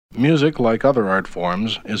Music, like other art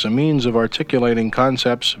forms, is a means of articulating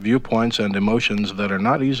concepts, viewpoints, and emotions that are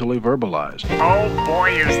not easily verbalized. Oh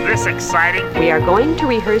boy, is this exciting! We are going to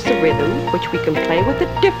rehearse a rhythm which we can play with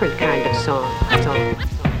a different kind of song.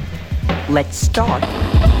 Let's start.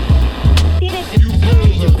 You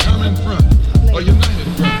fools of common front or united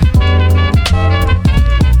front.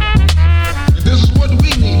 And this is what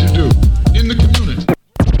we need to do in the community.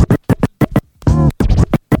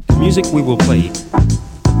 The music we will play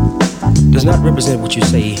does not represent what you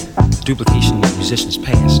say, the duplication of musicians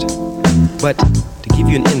past, but to give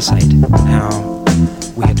you an insight on how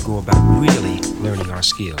we had to go about really learning our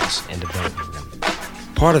skills and developing them.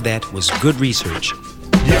 Part of that was good research,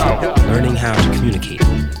 learning how to communicate,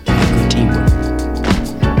 and good teamwork.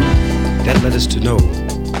 That led us to know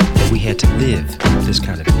that we had to live this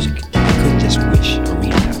kind of music. We couldn't just wish or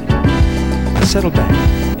read about it. Now settle back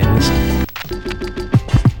and listen.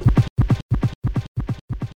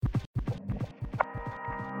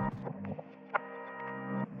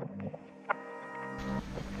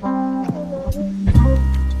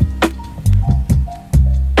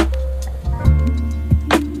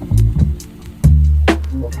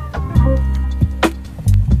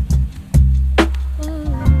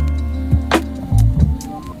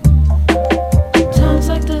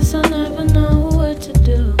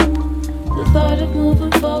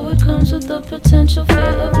 Potential fear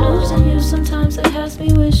of losing you. Sometimes it has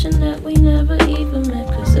me wishing that we never even met.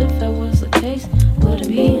 Cause if that was the case, wouldn't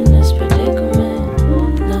be in this predicament.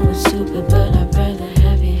 No, it's stupid, but I'd rather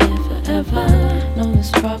have you here forever. No,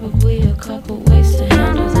 there's probably a couple ways to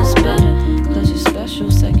handle this better. Cause you're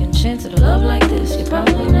special, second chance at a love like this. You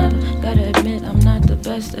probably never. Gotta admit, I'm not the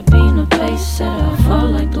best at being a pace setter. I fall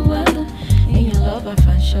like the weather. In your love, I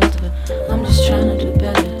find shelter. I'm just trying to do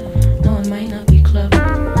better. No, it might not be clever,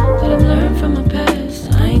 but I've learned from my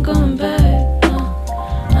past. I ain't going back, no.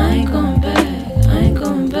 I ain't going back, I ain't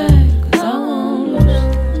going back. Cause I won't lose,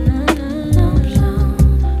 no,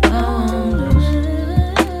 I won't lose,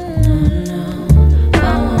 no, I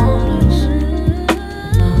won't lose,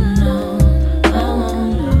 no, I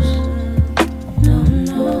won't lose, no.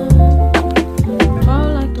 Fall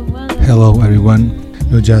like the weather. Hello everyone,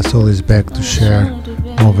 Muchos is back to share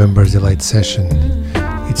November's Delight session.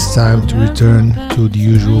 It's time to return to the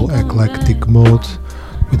usual eclectic mode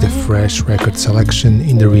with a fresh record selection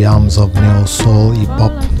in the realms of neo-soul,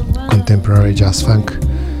 hip-hop, contemporary jazz funk,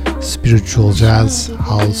 spiritual jazz,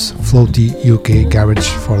 house, floaty UK garage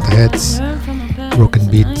for the heads, broken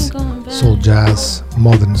beat, soul jazz,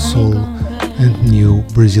 modern soul, and new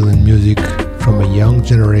Brazilian music from a young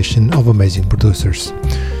generation of amazing producers.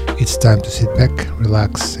 It's time to sit back,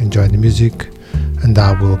 relax, enjoy the music, and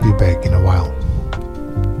I will be back in a while.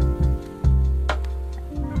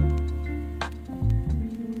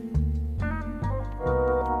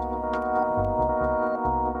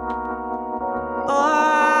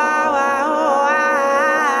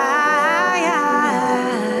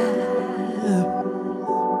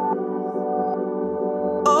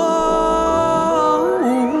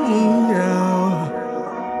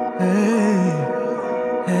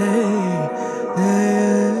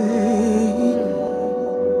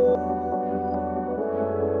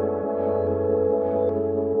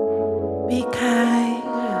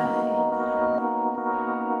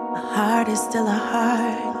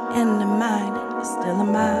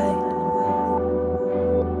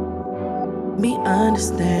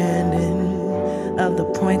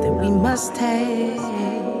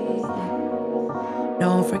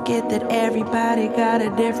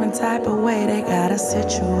 Different type of way they gotta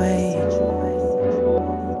situate.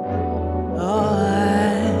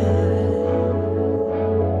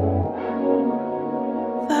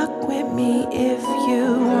 Fuck with me if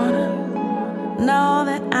you wanna know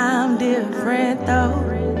that I'm different though.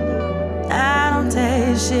 I don't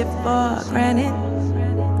take shit for granted.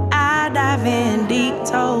 I dive in deep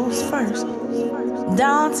toes first.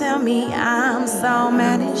 Don't tell me I'm so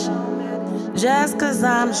managed just cause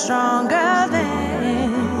I'm stronger than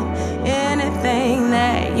anything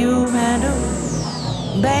that you handle.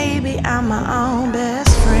 Baby, I'm my own best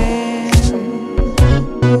friend.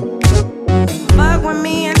 Fuck with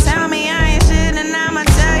me and tell me I ain't shit, and I'ma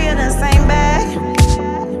tell you the same back.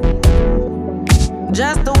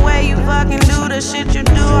 Just the way you fucking do the shit you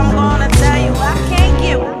do, I'm gonna tell you I can't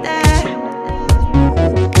get with that.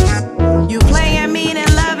 You playing me,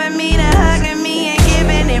 then loving me, then hugging me and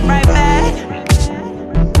giving it right back.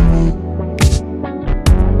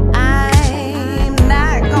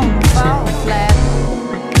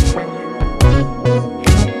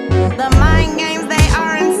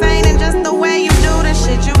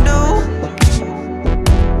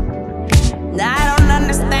 I don't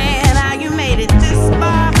understand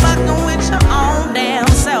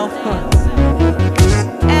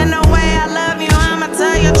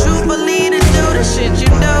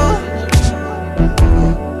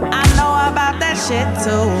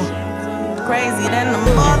crazy than a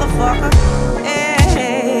motherfucker.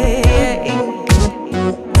 Hey,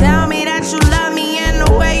 tell me that you love me and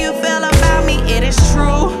the way you feel about me, it is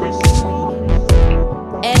true.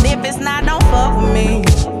 And if it's not, don't fuck with me.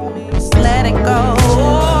 Just let it go.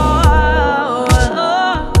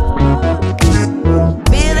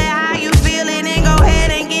 Feel it how you feel it and go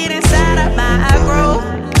ahead and get inside of my groove.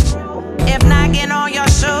 If not, get on your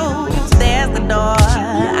shoes. There's the door.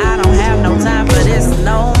 I don't have no time for this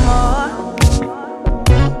no more.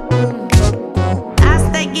 I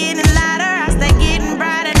stay getting lighter, I stay getting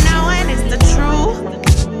brighter, knowing it's the truth.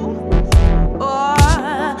 Oh,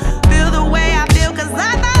 feel the way I feel, cause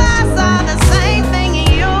I thought I saw the same thing in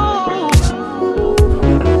you.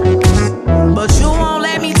 But you won't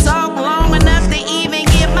let me talk long enough to even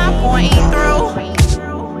get my point through.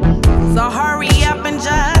 So hurry up and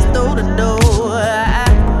just do the door.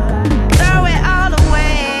 Throw it all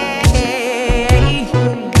away.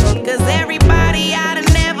 Cause everybody I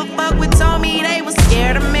done never fucked with told me they was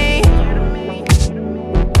scared of me.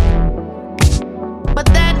 But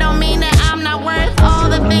that don't mean that I'm not worth all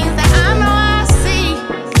the things that I know I see.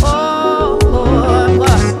 Oh.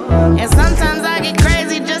 And sometimes I get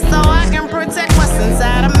crazy just so I can protect what's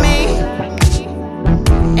inside of me.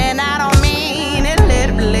 And I don't mean it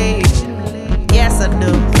literally. Yes, I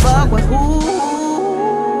do. Fuck with who?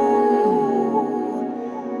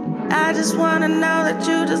 I just wanna know that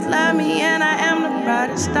you just love me and I am the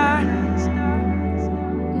brightest star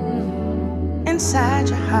inside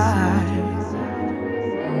your heart.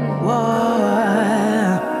 Whoa.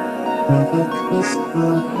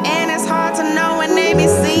 And it's hard to know when they be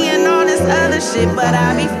seeing all this other shit, but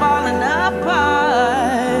I be falling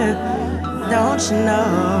apart. Don't you know?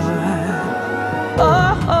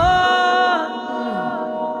 Oh.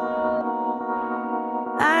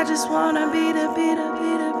 I just wanna be the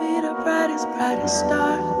brightest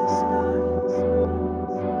star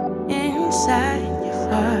inside your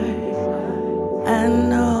heart. I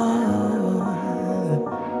know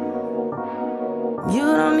you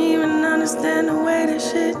don't even understand the way the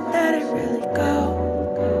shit that it really go.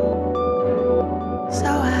 So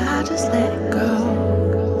I just let it go.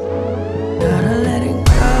 Gotta let it go.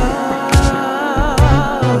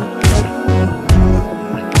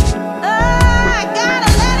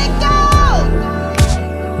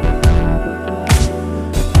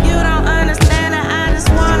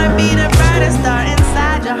 Star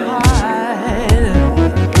inside your heart.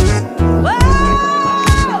 Whoa,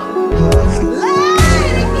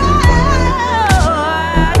 let it go.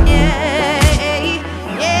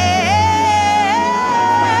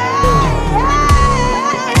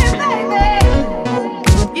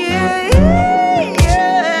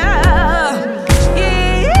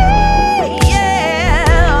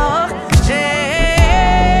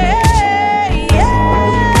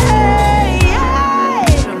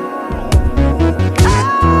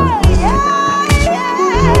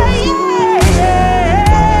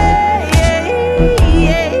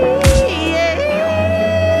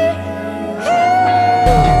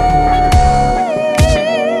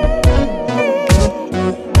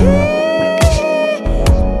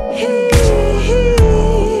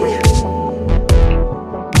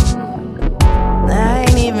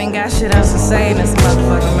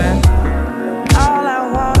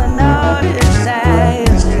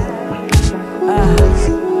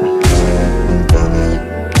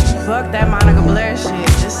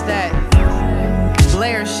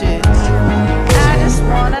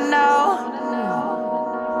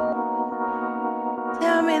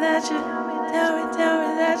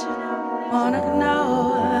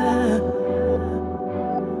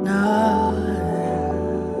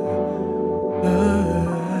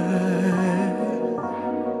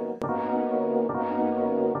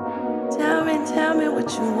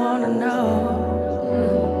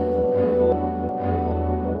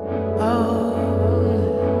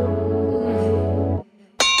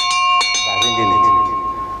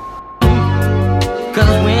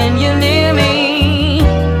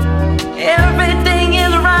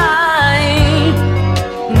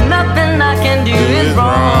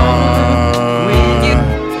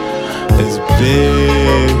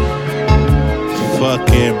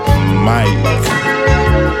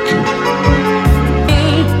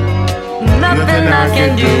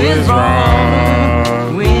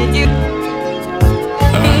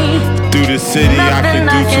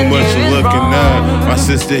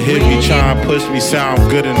 sister hit me, trying to push me, sound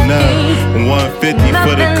good enough. 150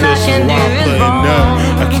 for the cushions while I'm putting up.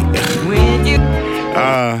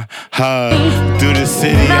 Through the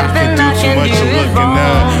city, I can do too much of looking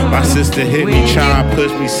up. My sister hit me, trying to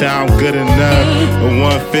push me, sound good enough.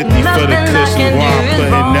 150 for the cushions while I'm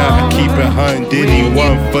putting up. I keep it 100 Diddy,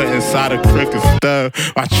 1 foot inside a crooked stub.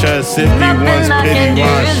 My trust if he wants pity, why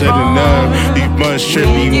I should've known. These buns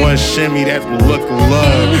trippy, one shimmy, that's the look of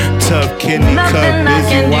love. Tough kidney cup,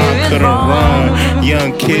 busy, why I could've run.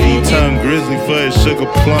 Young kitty, tongue grizzly for his sugar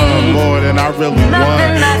plum. More than I really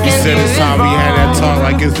want. He said it's time we had that talk,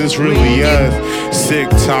 like is this really us? Sick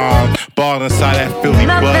time, ball inside that Philly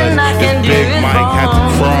buzz. This Big Mike had to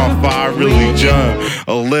crawl before I really jump.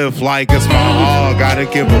 A lift like it's my all, gotta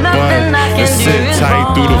give a buzz. And sit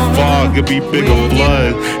tight through the fog, it be bigger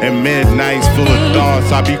blood. And midnights full of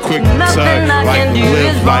thoughts, I be quick to tug. Like to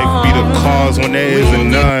live life be the cause when there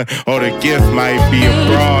isn't none. Or the gift might be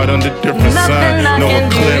abroad under different sun. No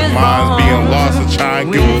eclipse, mine's being lost, so try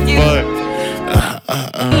and give a fuck.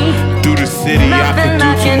 Through the city, I can do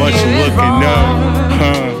too much looking up.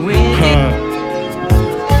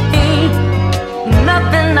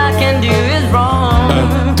 Nothing I can do is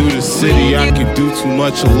wrong. Through the city, I can do too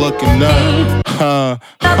much looking up.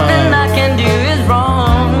 Nothing I can do is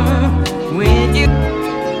wrong with you.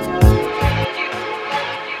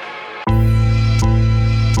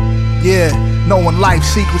 Yeah, knowing life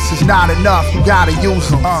secrets is not enough, you gotta use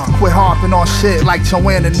them. Quit harping on shit like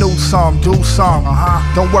Joanna knew some, do some.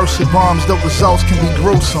 Don't worship bums, the results can be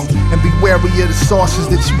gruesome. And be wary of the sources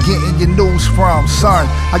that you getting your news from. Son,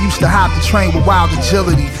 I used to hop the train with wild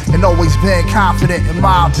agility and always been confident in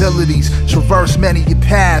my abilities. Traverse many a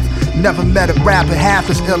path, never met a rapper half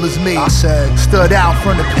as ill as me. I said, stood out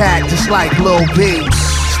from the pack just like Lil B.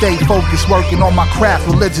 Stay focused, working on my craft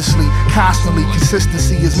religiously, constantly.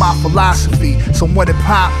 Consistency is my philosophy. So when it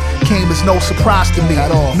popped, came as no surprise to me at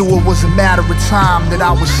all. Knew it was a matter of time that I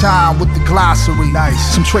would shine with the glossary.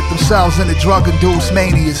 Nice. Some trick themselves into drug-induced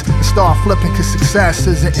manias and start flipping cause success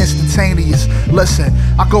isn't instantaneous. Listen,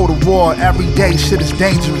 I go to war every day, shit is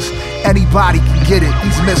dangerous. Anybody can get it,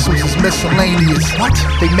 these missiles is miscellaneous. What?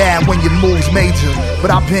 They mad when your move's major, but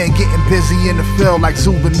I've been getting busy in the field like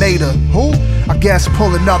Zubin Mehta. Who? I guess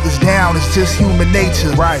pulling others down is just human nature.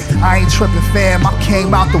 Right. I ain't tripping, fam, I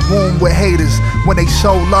came out the womb with haters. When they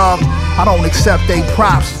show love, I don't accept their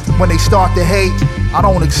props. When they start to hate, I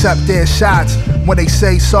don't accept their shots. When they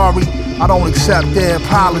say sorry, I don't accept their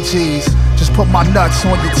apologies. Just put my nuts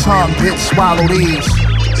on your tongue, bitch, swallow these.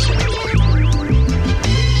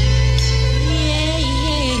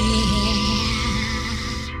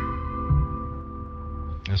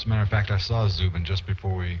 As a matter of fact, I saw Zubin just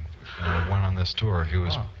before we went on this tour. He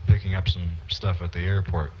was picking up some stuff at the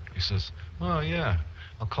airport. He says, "Oh yeah,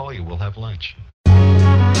 I'll call you. We'll have lunch."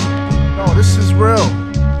 No, this is real.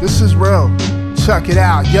 This is real. Check it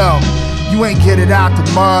out, yo. You ain't get it out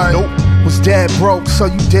the mud. Nope. Was dead broke, so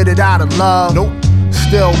you did it out of love. Nope.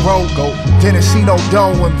 Still broke. Didn't see no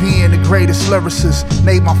dough in being the greatest lyricist.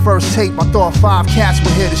 Made my first tape, I thought 5 cats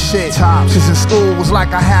would hear the shit. Cause in school was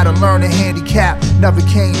like I had a learning handicap. Never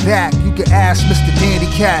came back, you could ask Mr. Dandy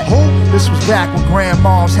Cat. This was back when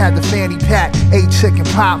grandmoms had the fanny pack. Ate chicken,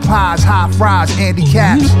 pot pies, hot fries, Andy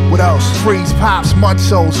Caps. What else? Freeze pops,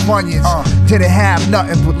 Muchos, Funyuns. Didn't have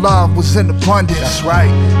nothing but love was in abundance. That's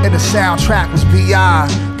right. And the soundtrack was B.I.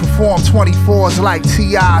 Performed 24s like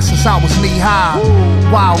T.I. since I was knee high.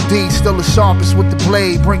 Wild D, still the sharpest with the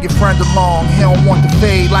blade. Bring your friend along, he don't want to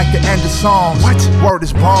fade like the end of songs. What? Word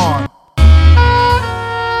is bond.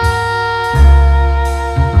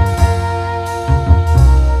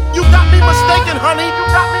 You got me mistaken, honey. You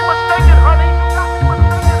got me mistaken, honey.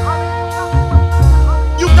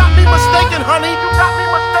 You got me mistaken, honey. You got me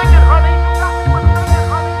mistaken, honey.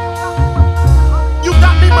 You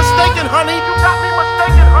got me mistaken, honey. You got me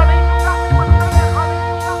mistaken, honey.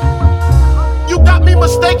 You got me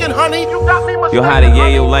mistaken, honey. You got me mistaken. Yo, how the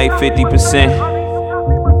yayo like 50%?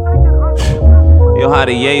 Yo, how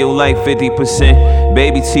the yayo like 50%?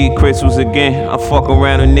 Baby T crystals again. I fuck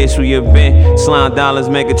around initial event. Slime dollars,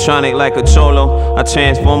 megatronic like a cholo. I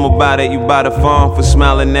transform about it, you buy the phone for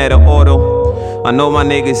smiling at an auto. I know my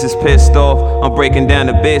niggas is pissed off. I'm breaking down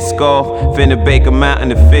the Biscoff. Finna bake a mountain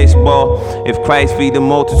to fishball. If Christ feed the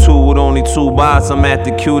multitude with only 2 bars, I'm at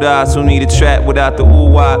the cute eyes who need a trap without the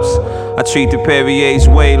ooh-wops. I treat the Perrier's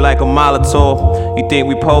way like a Molotov. You think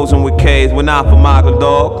we posing with K's, we're not for Maga,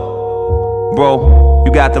 dog. Bro,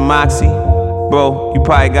 you got the moxie. Bro, you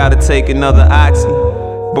probably gotta take another oxy.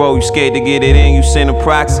 Bro, you scared to get it in, you send a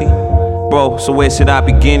proxy. Bro, so where should I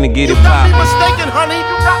begin to get it poppin'? You got me mistaken, honey.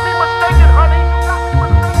 You got me mistaken, honey.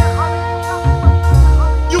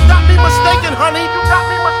 You got me mistaken, honey. You got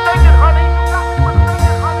me mistaken, honey.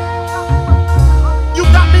 You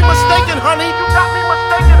got me mistaken, honey. You got me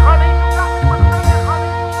mistaken, honey.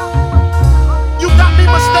 You got me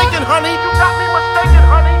mistaken, honey. You got me mistaken,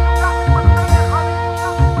 honey.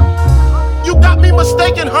 You got me me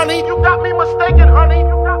mistaken, honey. You got me mistaken, honey.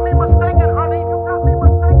 You got me mistaken, honey. You got me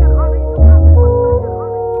mistaken, honey.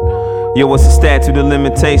 Yo, what's the statute of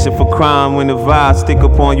limitation for crime when the vibes stick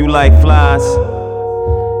upon you like flies?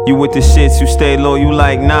 You with the shits, you stay low, you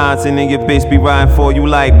like Nas, and then your bitch be riding for you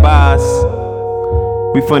like Boss.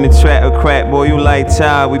 We from the track of crack, boy, you like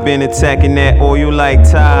child. We been attacking that, or you like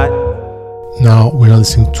Todd. Now we're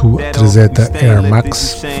listening to Trezeta Air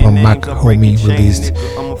Max from Mach-Hommy, released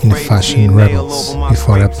in Fashion Rebels.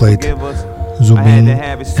 Before I played Zubin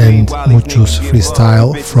and Muchos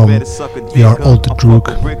Freestyle from Your Old Droog,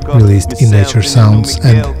 released in Nature Sounds,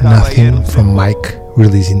 and Nuthin from Mike,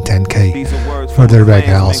 released in 10K. Further back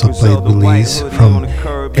I also played Release from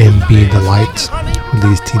mBtheLight,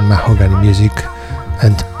 released in Mahogani Music,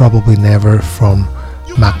 and Probably Never from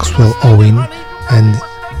Maxwell Owin and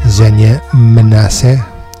Xenia Menace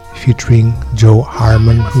featuring Joe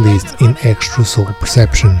Armon, released in Extra Soul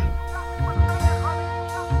Perception.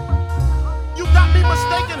 You got me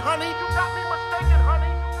mistaken, honey. You got me mistaken,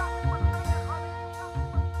 honey.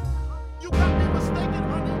 You got me mistaken,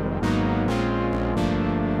 honey.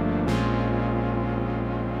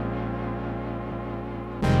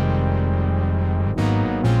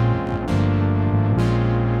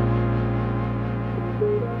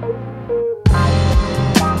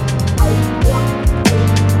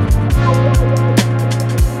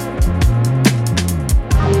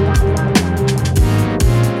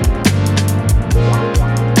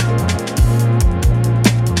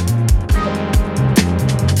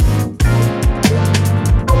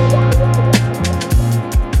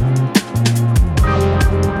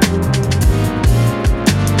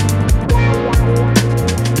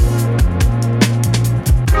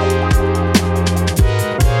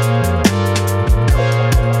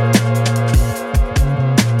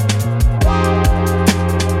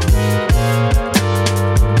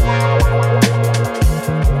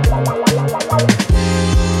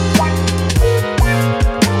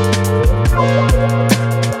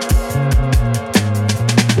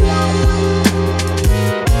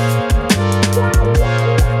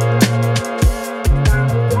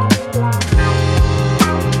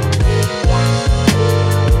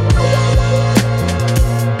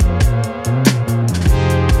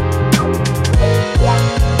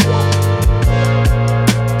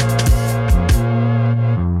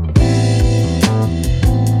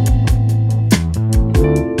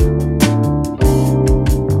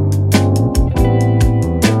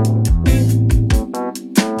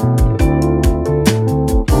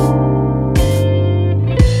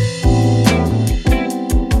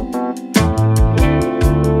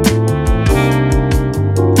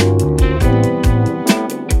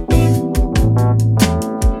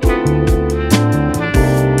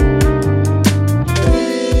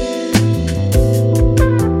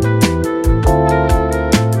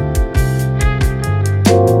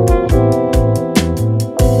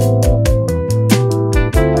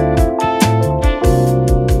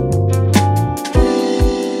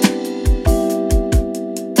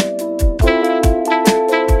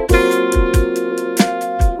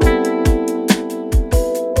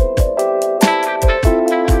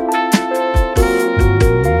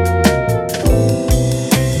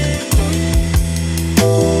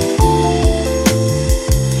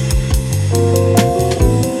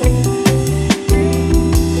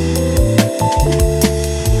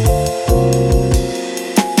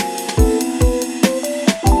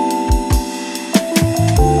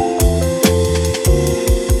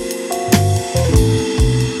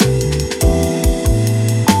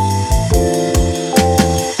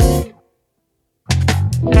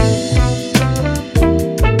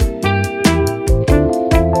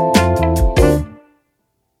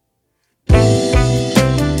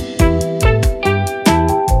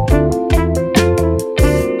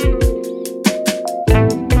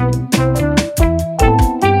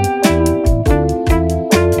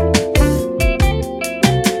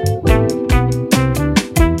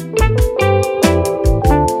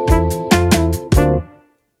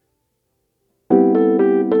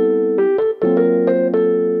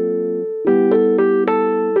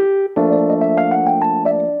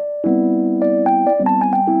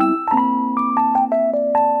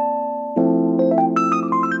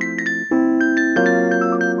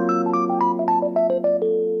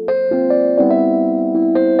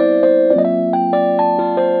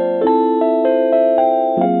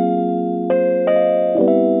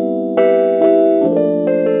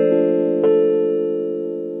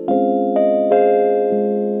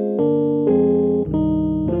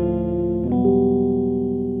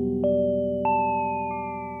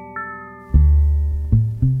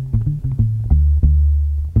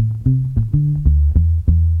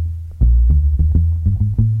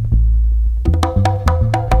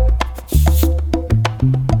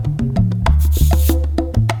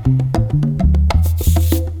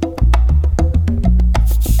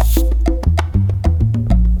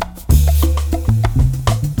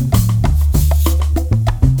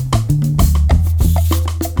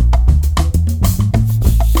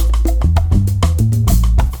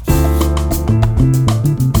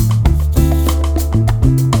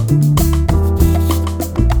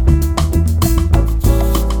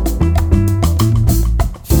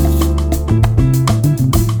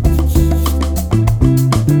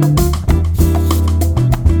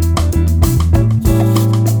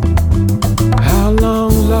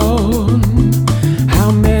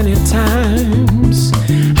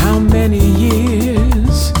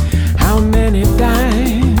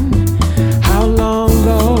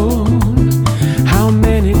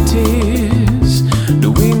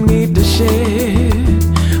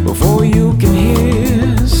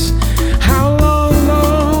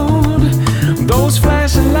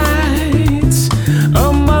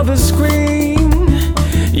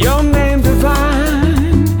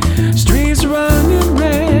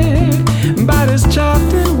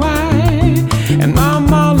 soft and white, and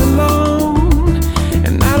I'm all alone,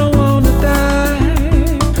 and I don't wanna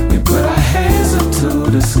die. We put our hands up to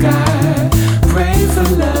the sky, pray for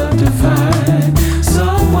love divine.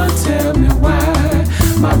 Someone tell me why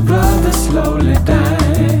my brother slowly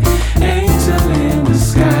dying. Angel in the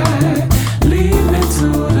sky, lead me to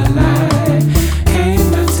the light. Came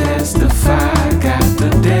to testify, got the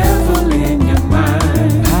devil in your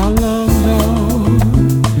mind. How long, Lord?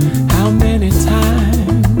 How many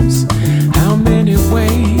times? How many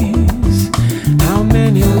ways? How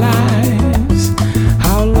many lives?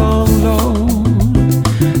 How long, Lord?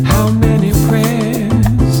 How many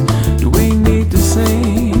prayers do we need to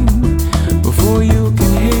sing before you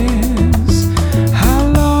can hear us?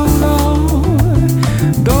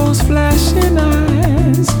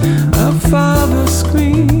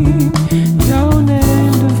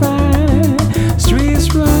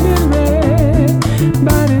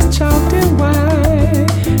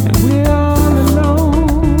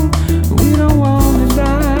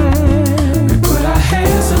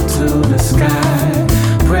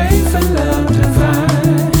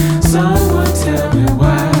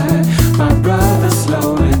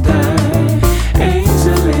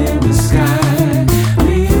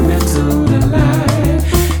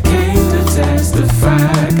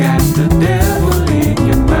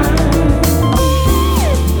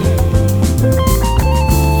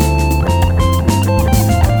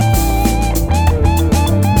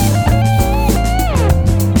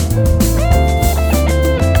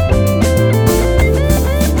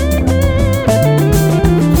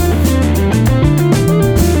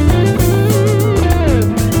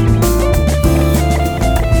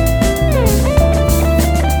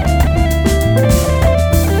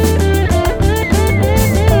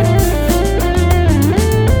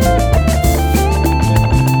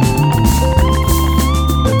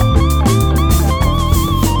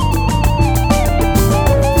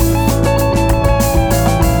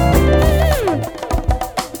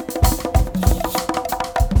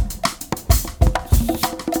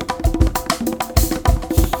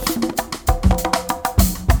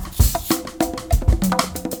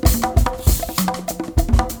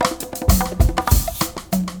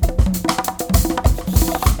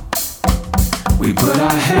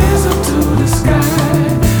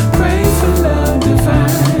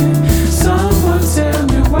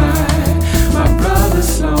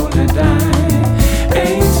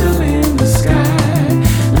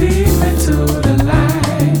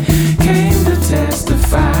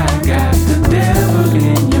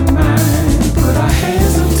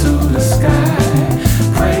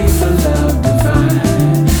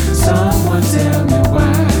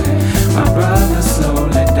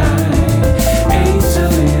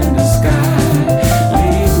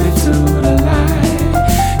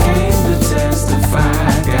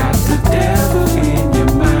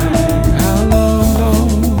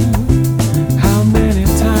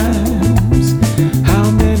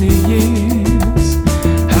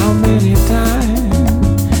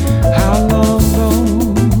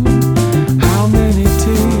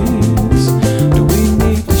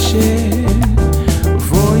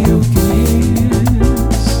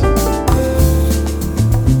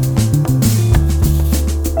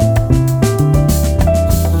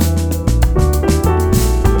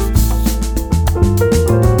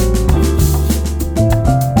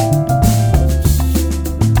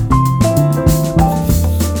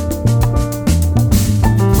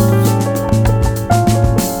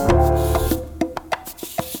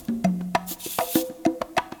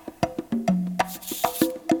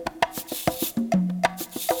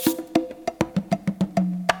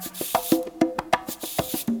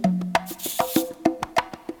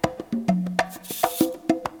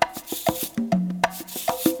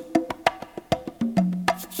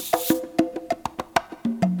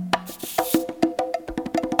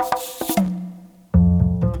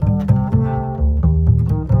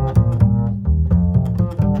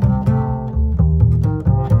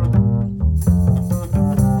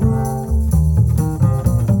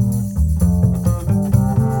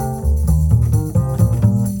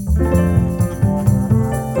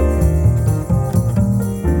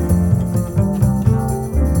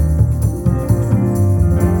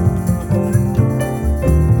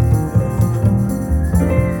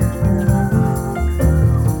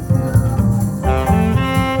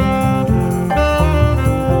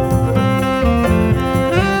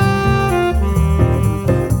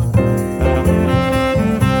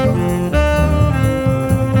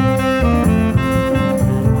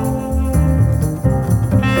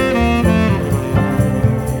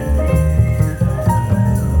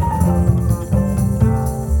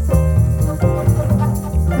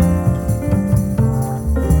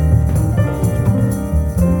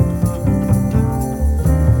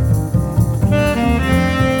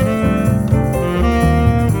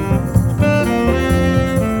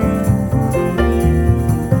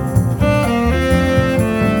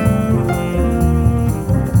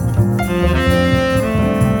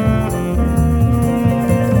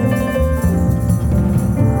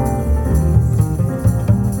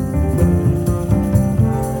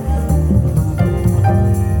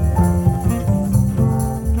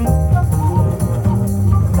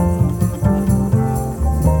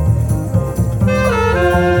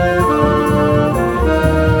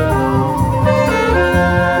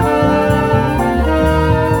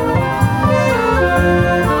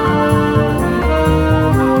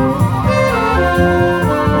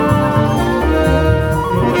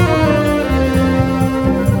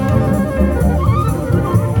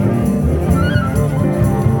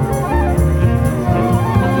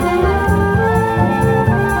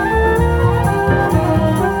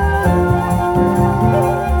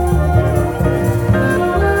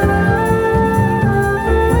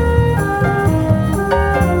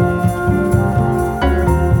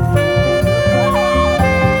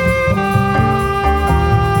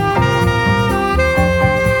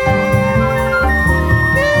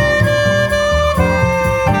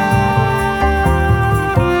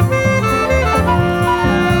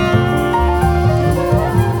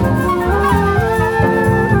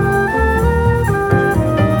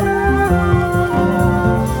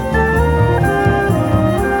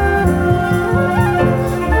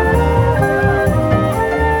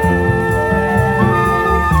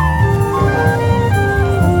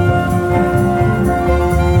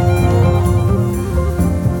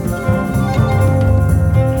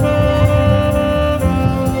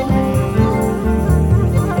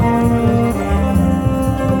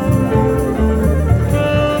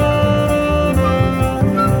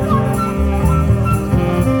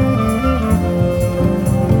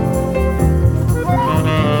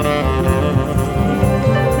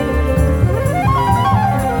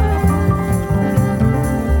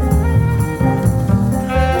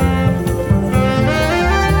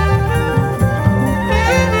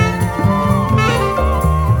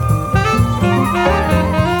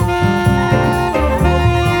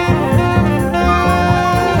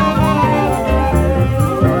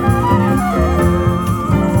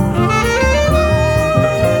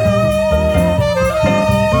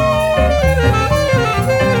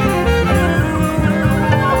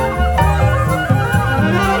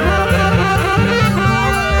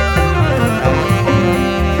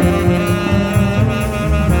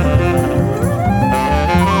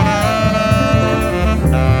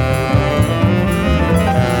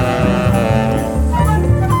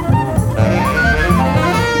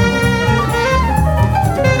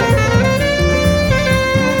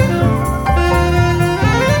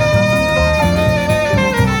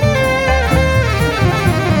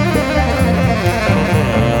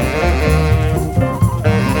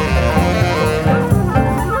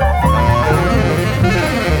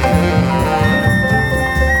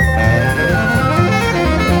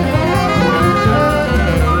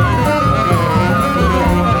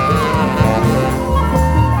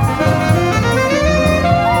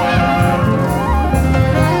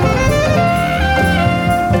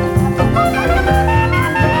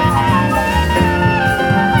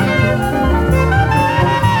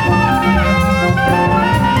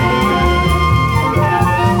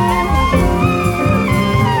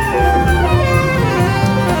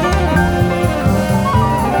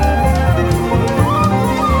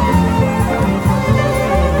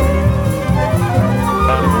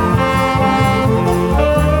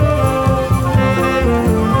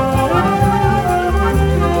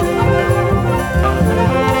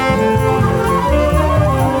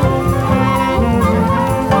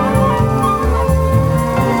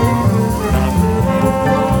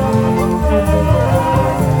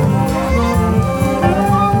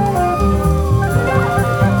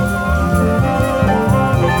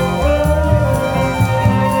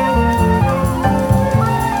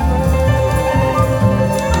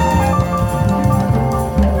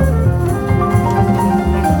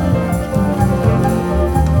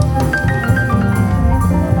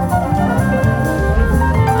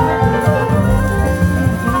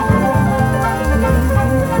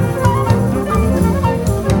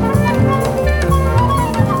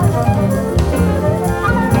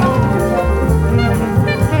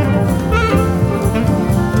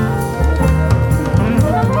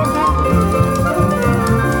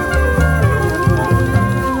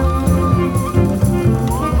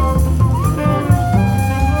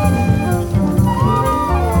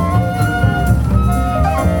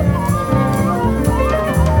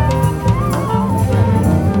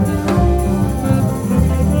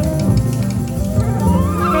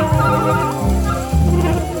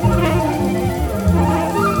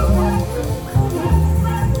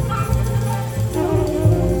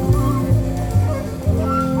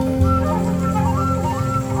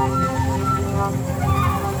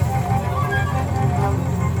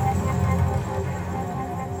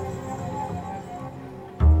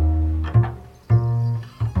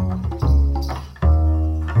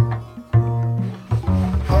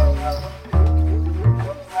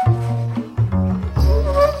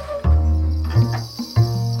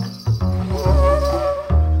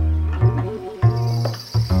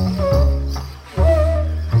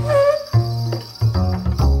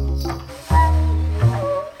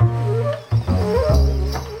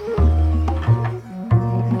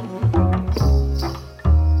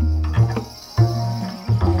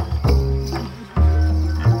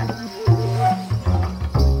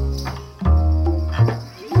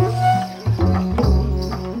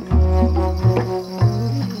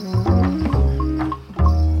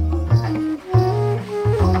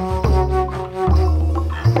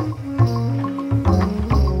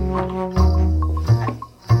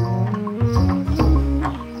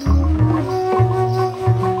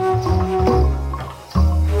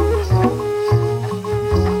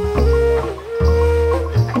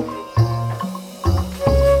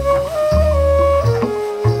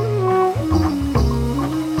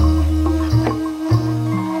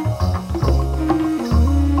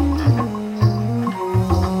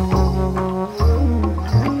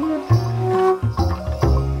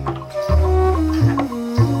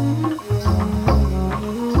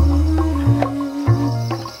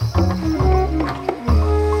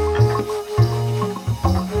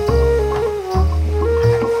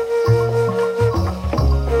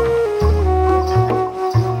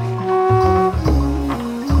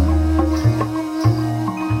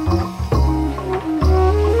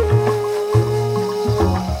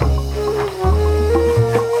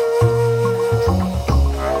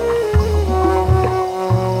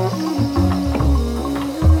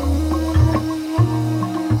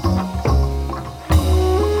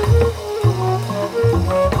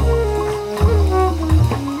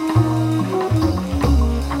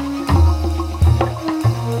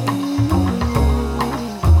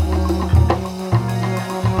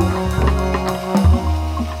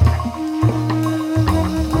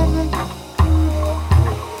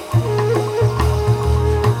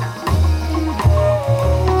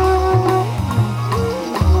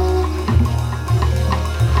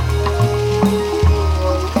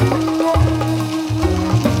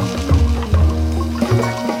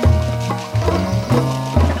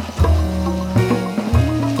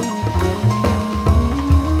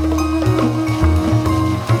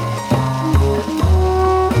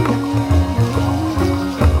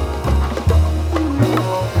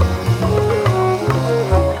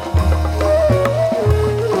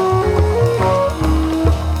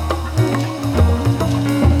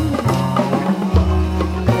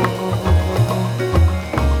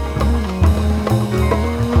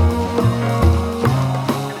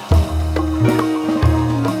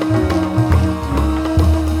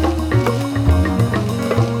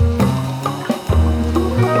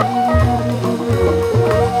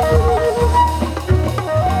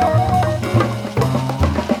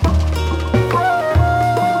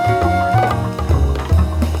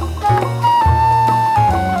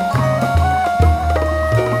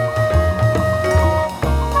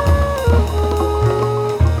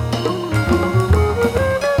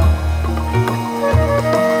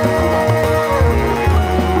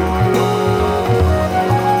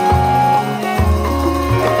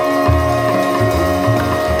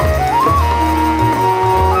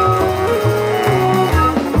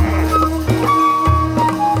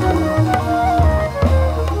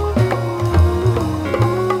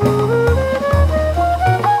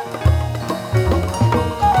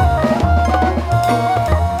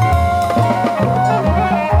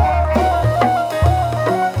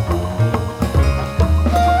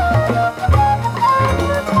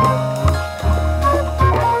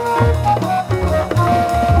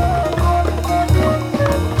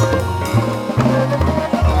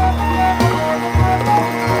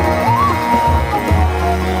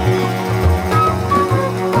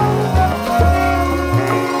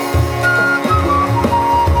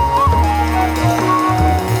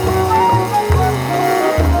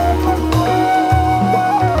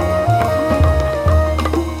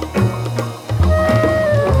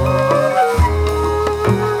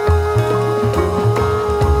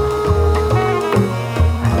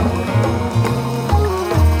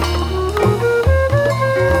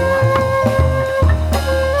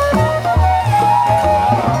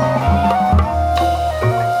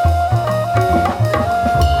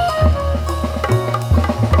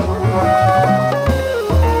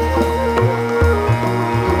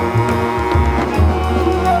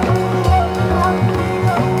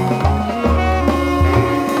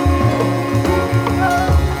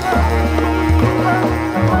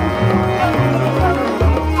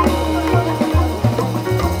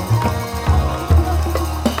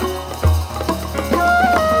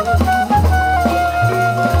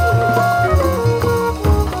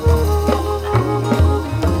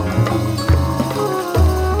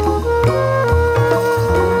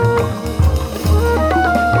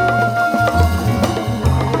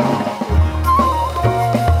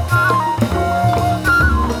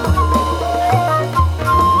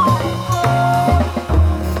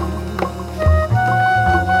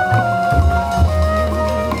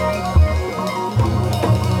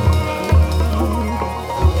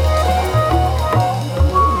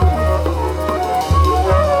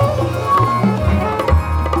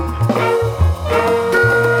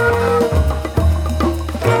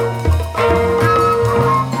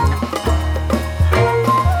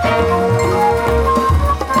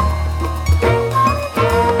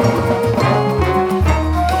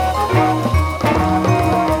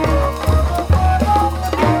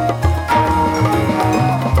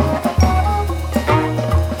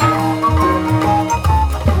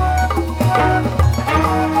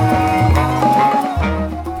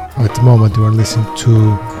 you are listening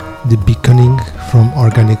to The Beckoning from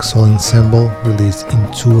Organic Soul Ensemble, released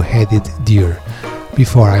in Two-Headed Deer.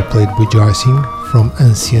 Before I played Rejoicing from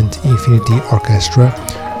Ancient Infinity Orchestra,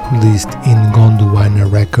 released in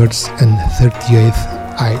Gondwana Records, and 38th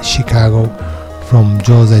Eye Chicago from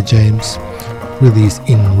Jose James, released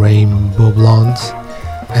in Rainbow Blondes,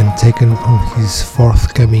 and taken from his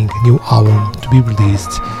forthcoming new album to be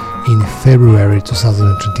released in February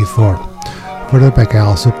 2024. Further back I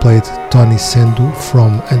also played Tony Sendo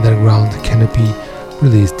from Underground Canopy,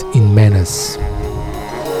 released in Menace.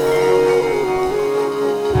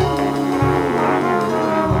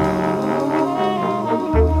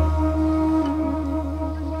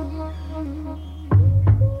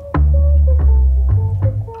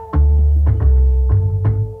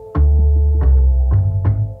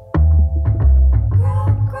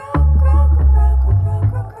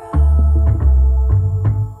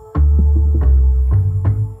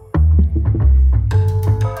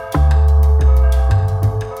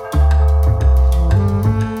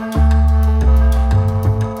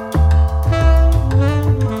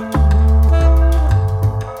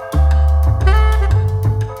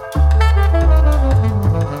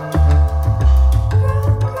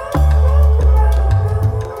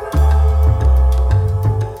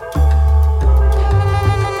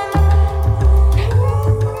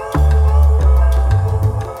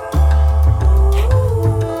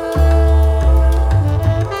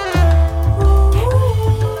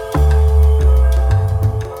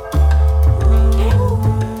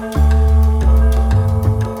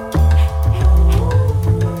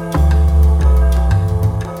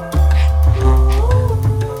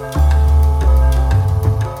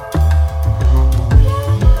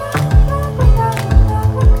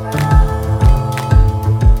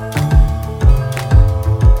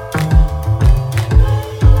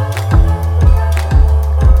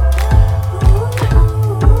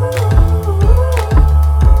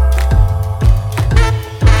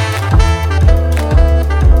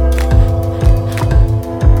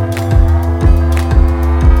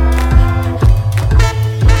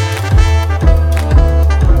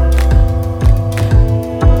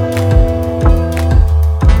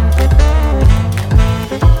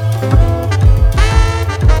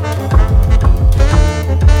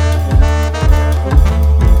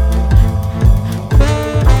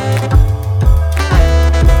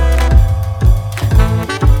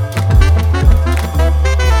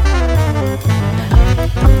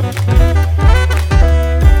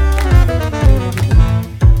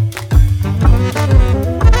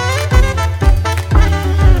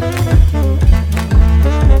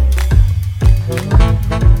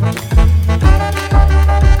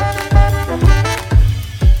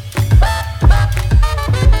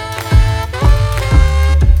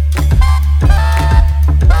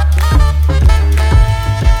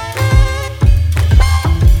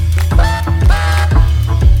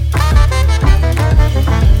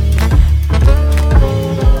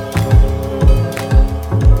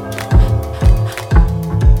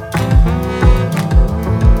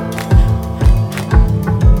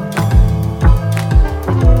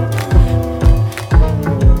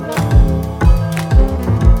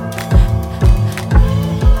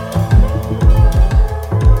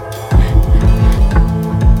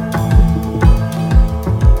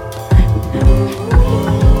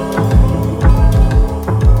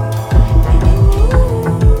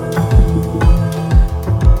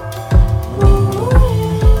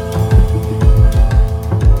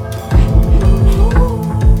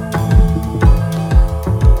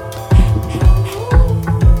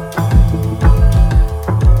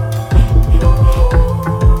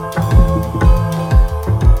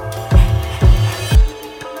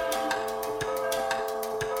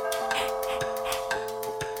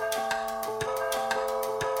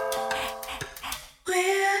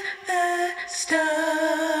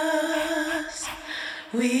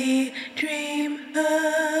 we dream of.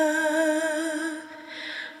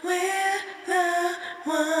 We're the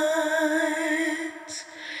ones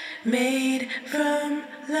made from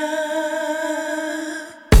love.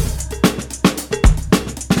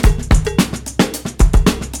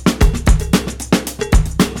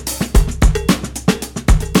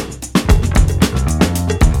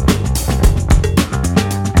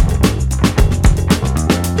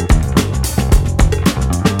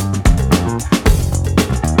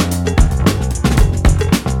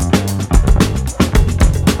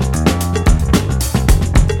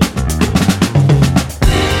 Stars.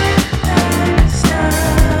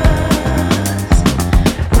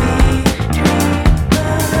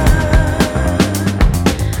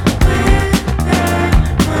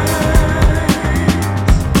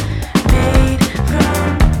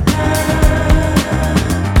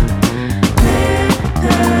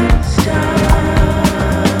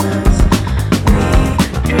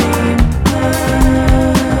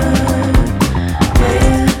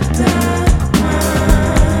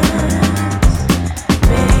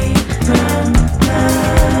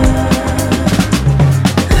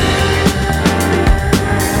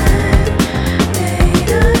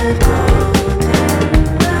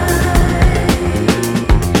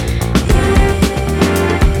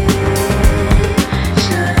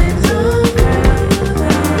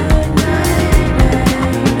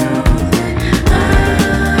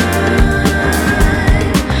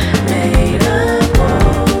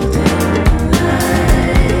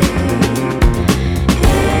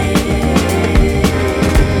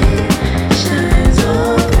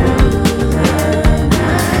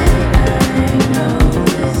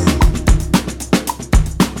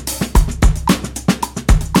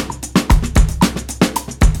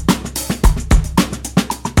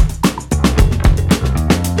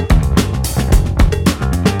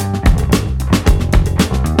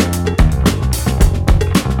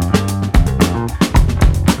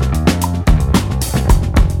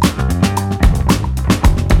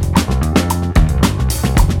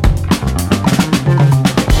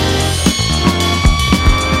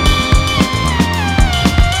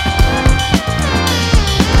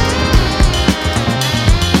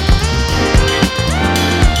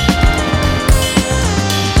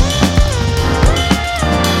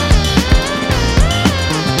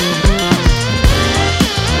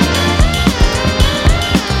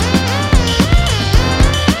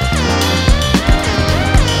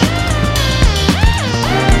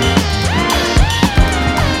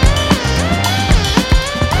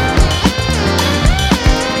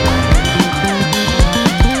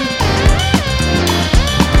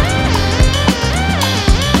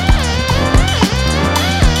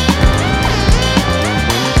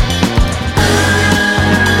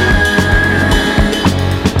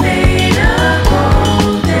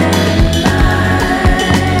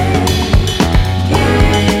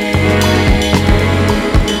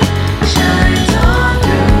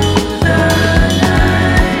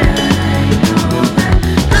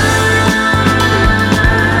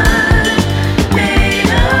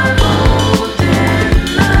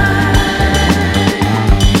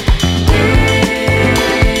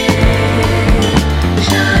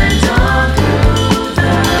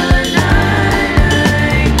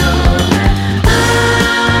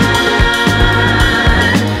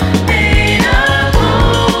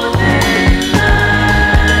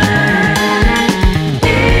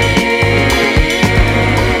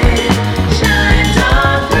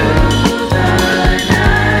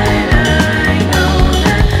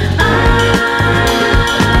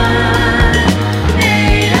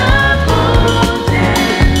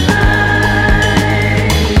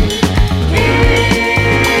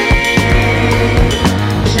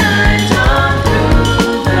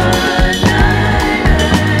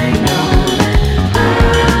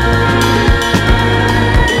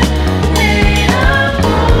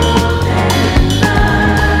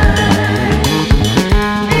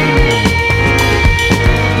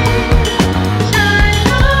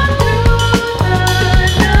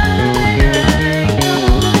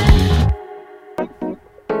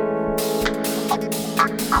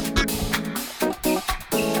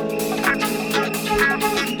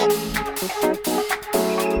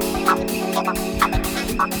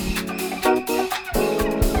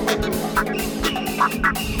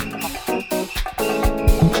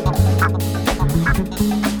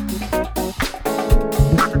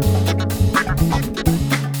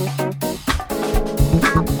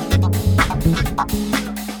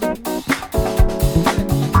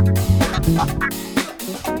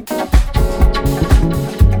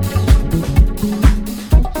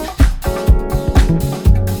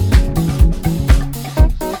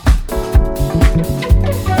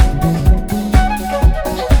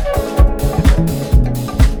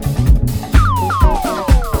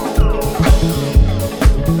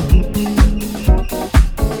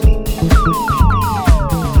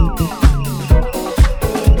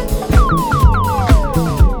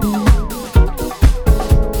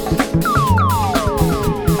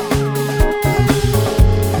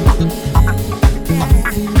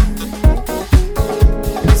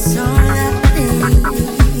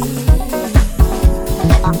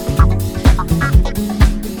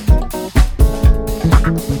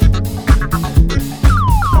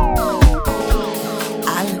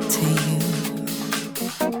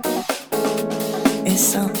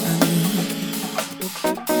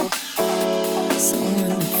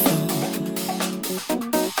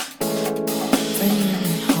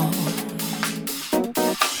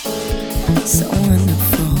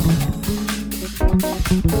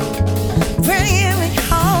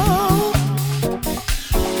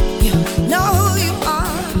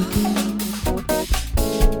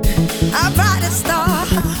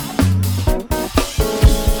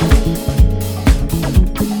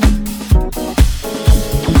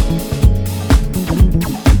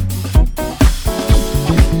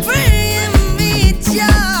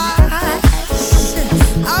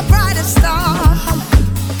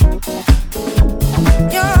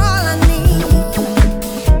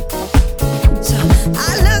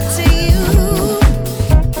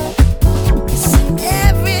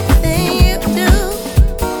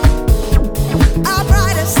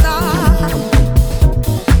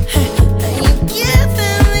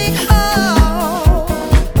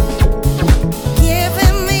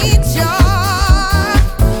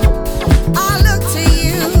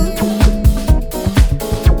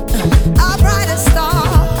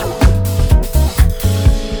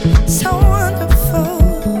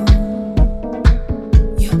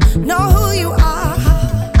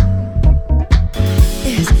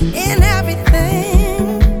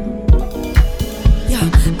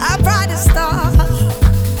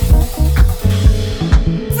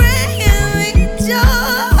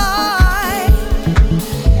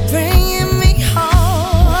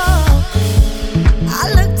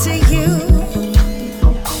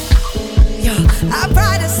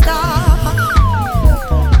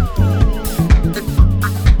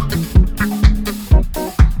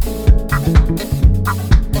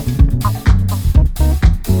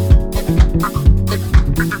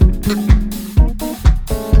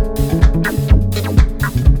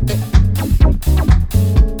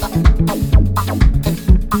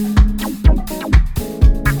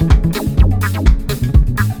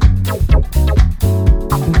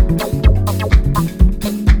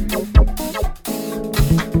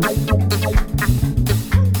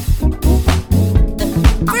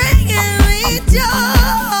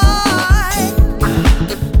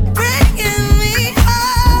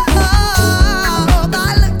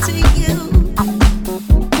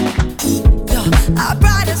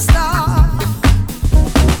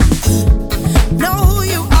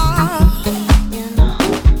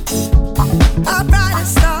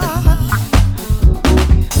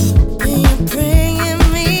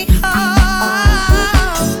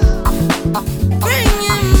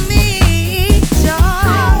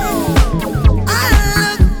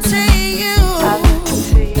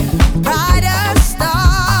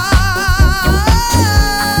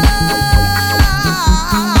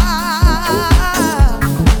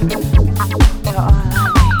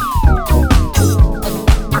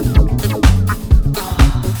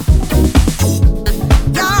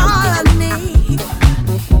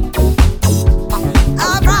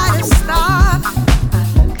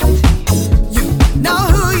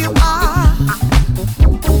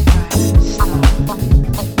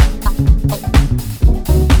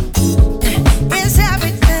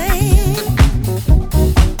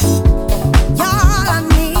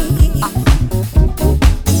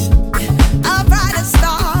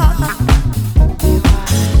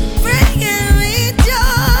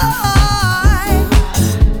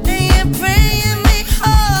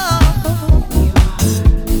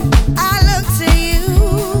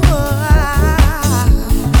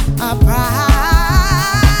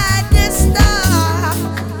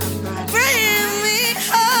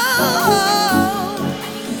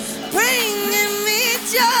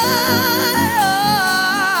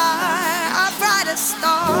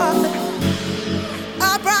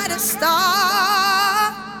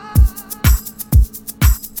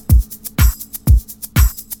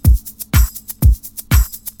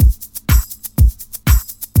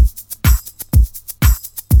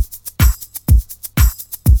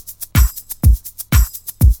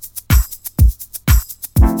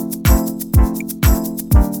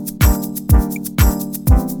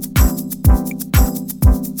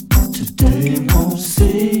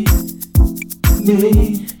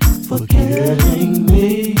 me, forgetting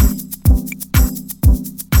me.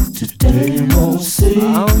 Today won't see,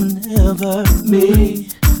 I'll never me,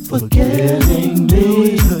 forgetting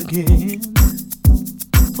me again.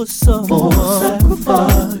 For someone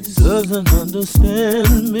sacrifice doesn't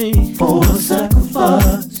understand me. For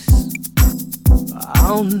sacrifice,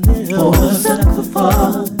 I'll never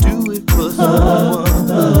sacrifice. Do it for someone.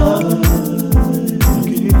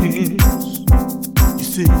 You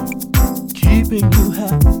see, keeping you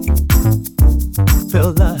happy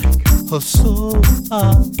felt like a sole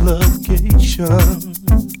obligation.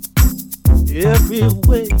 Every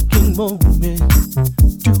waking moment,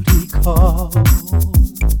 duty calls.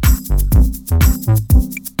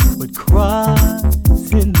 But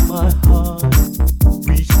cries in my heart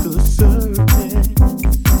reach the surface,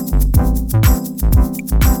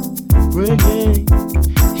 bringing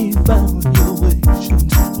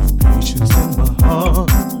evaluations of patience in my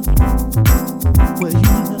heart. Where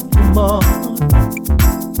you left your mark,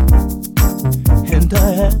 and I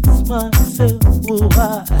ask myself,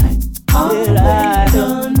 why did I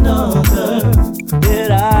another?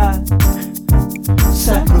 Did I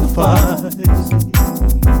sacrifice?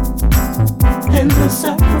 And the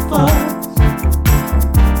sacrifice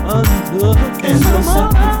of love, and the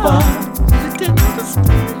sacrifice. You didn't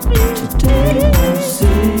understand me. Today you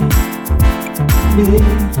see me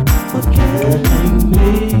forgetting me.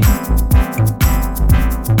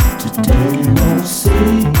 Today you won't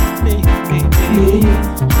see me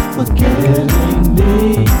forgetting me.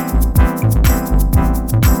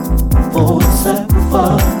 For a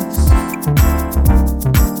sacrifice,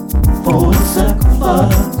 for a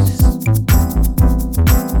sacrifice,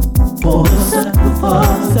 for a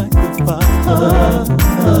sacrifice, sacrifice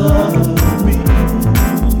of me.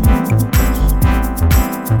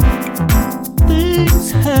 Things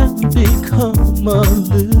have become a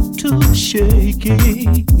little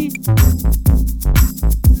shaky,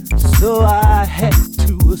 so I had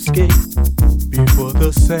to escape before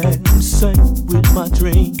the sand sank with my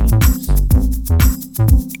dreams.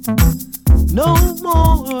 No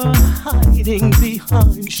more hiding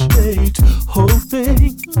behind shades,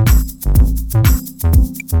 hoping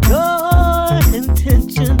your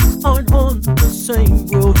intentions aren't on the same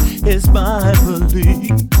road as my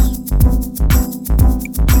beliefs.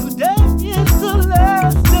 Today is the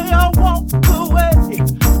last day I walk away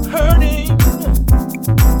hurting.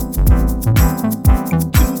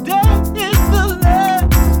 Today is the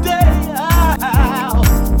last day I'll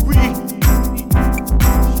reach.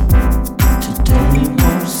 Today you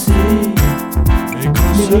won't see me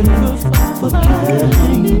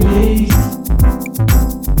forgetting me.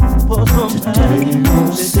 Today you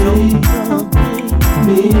won't see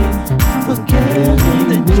me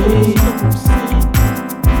forgetting me.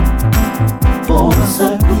 For a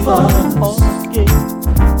sacrifice,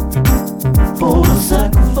 for a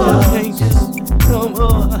sacrifice, no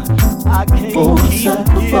more. I can't for keep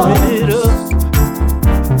giving it up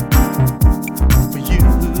for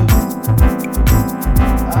you.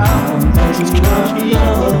 I'm just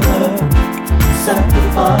another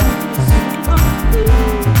sacrifice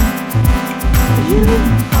for you.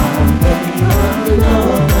 I'm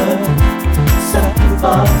another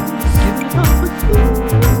sacrifice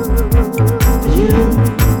for you.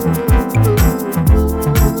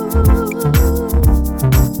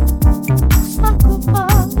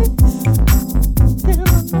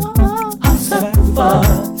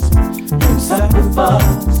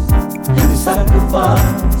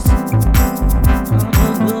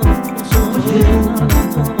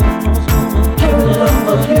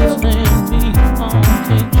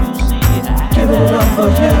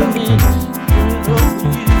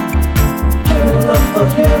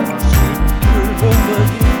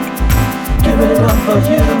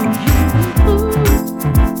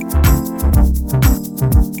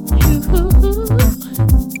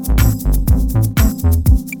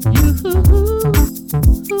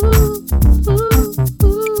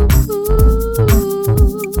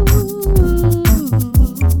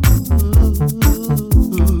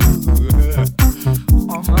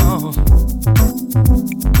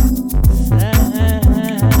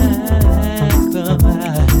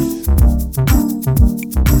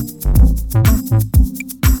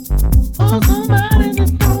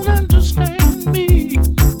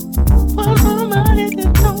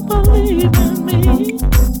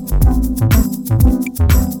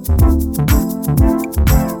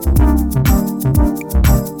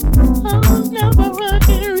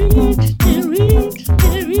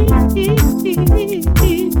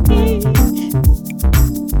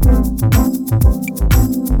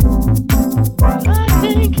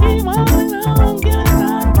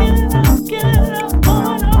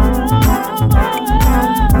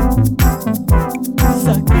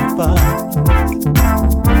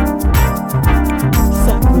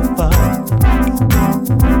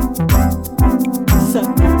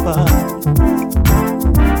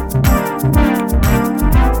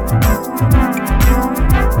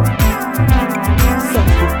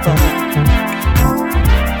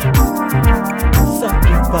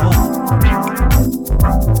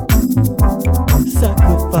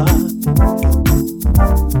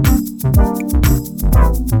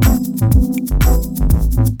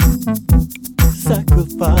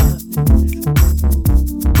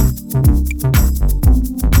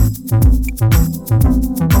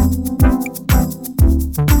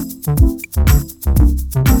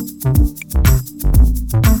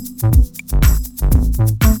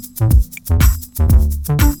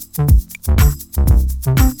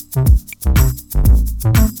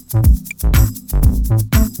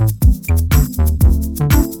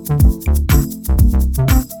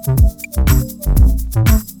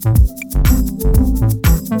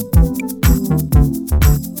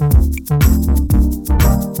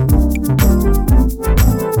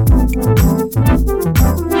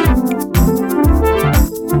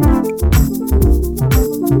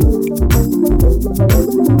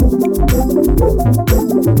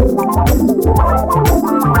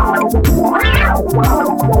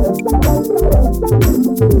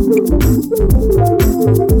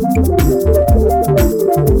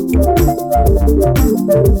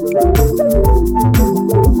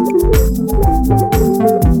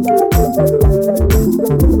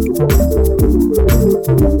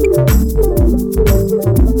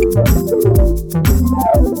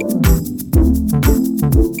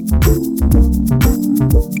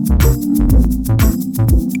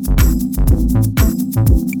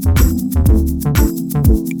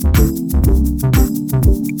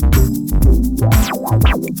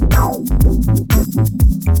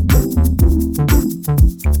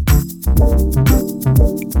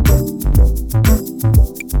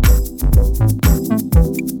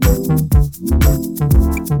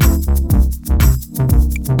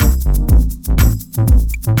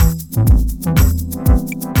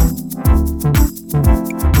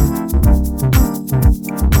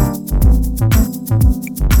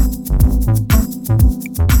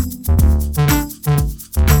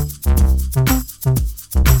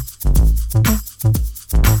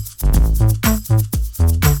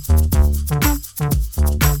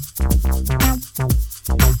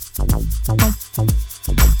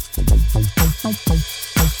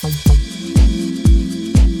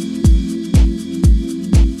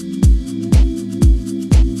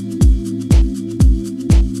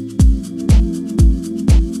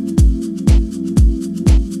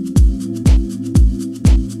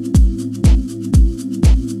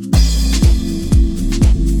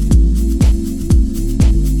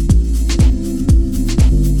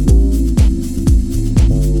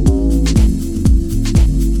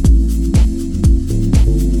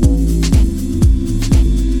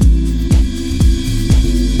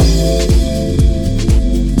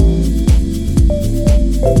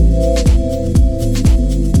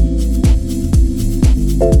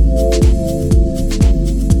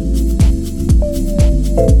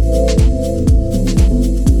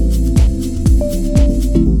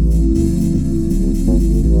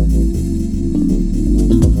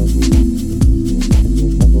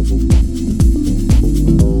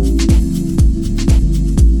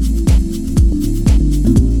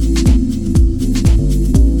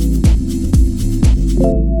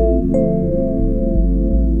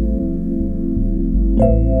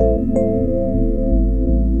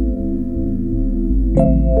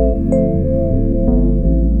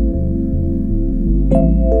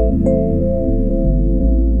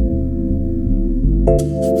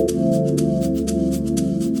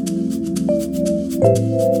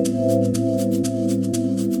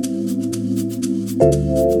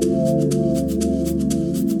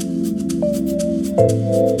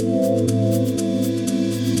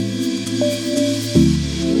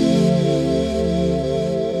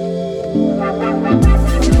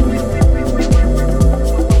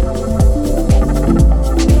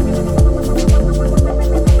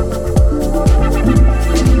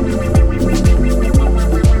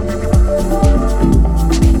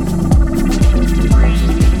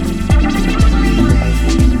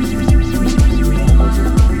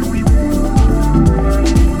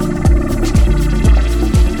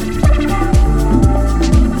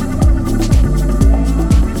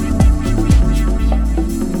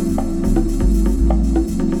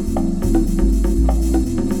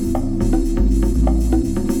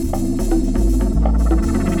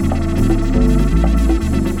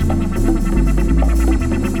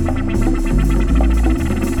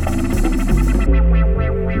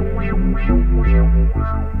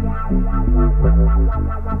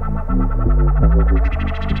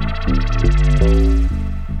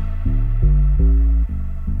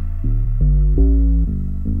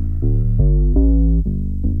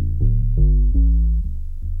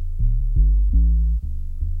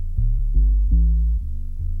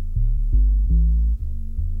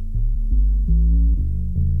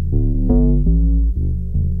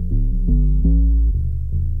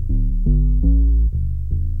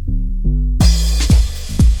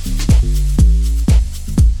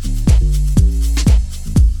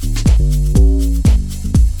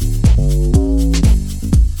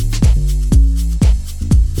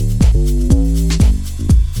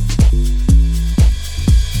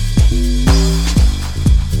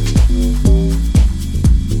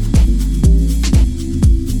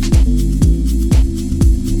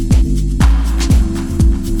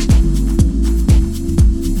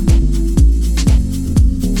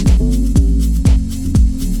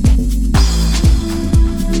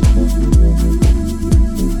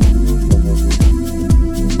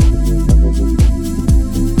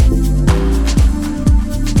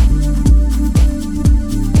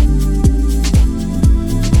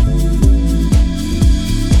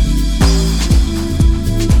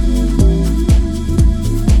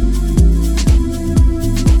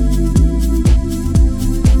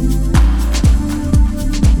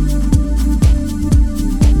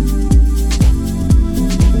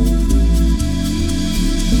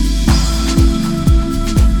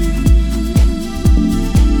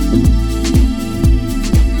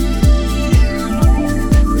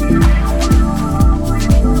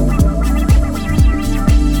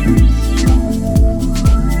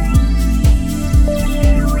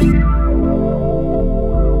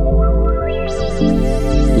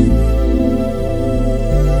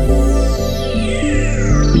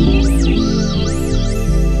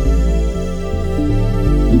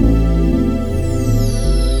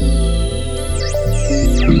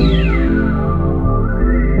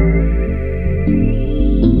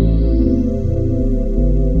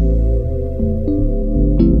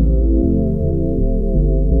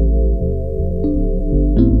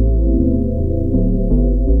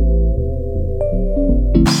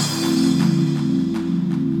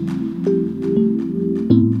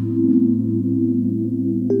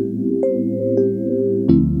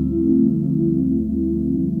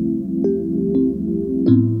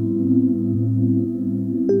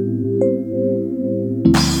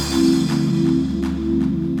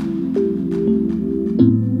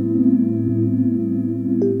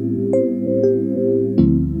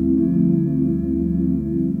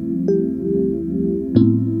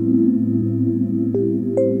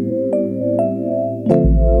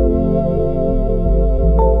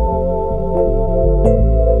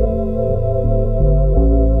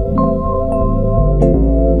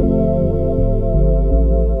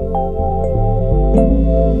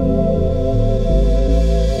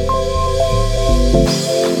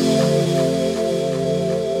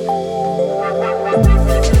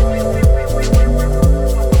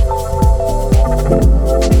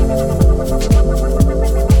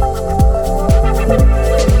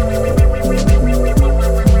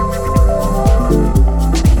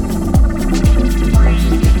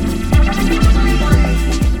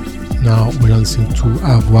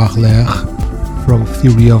 Avoir l'air from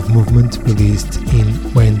Theory of Movement, released in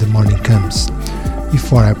When the Morning Comes.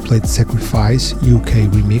 Before I played Sacrifice, UK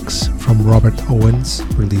remix from Robert Owens,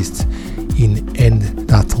 released in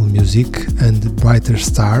End.Datal Music, and Brighter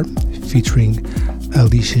Star featuring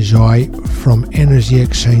Alicia Joy from Energy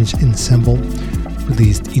Exchange Ensemble,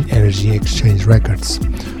 released in Energy Exchange Records.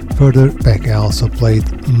 Further back I also played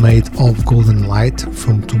Made of Golden Light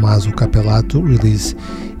from Tommaso Cappellato, released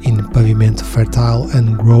in Pavimento Fertile,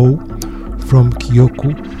 and Grow from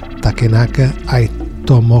Kyoko, Takenaka,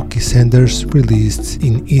 Tomoki Sanders, released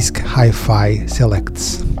in ISK Hi-Fi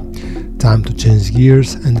Selects. Time to change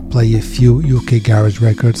gears and play a few UK garage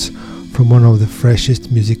records from one of the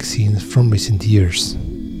freshest music scenes from recent years.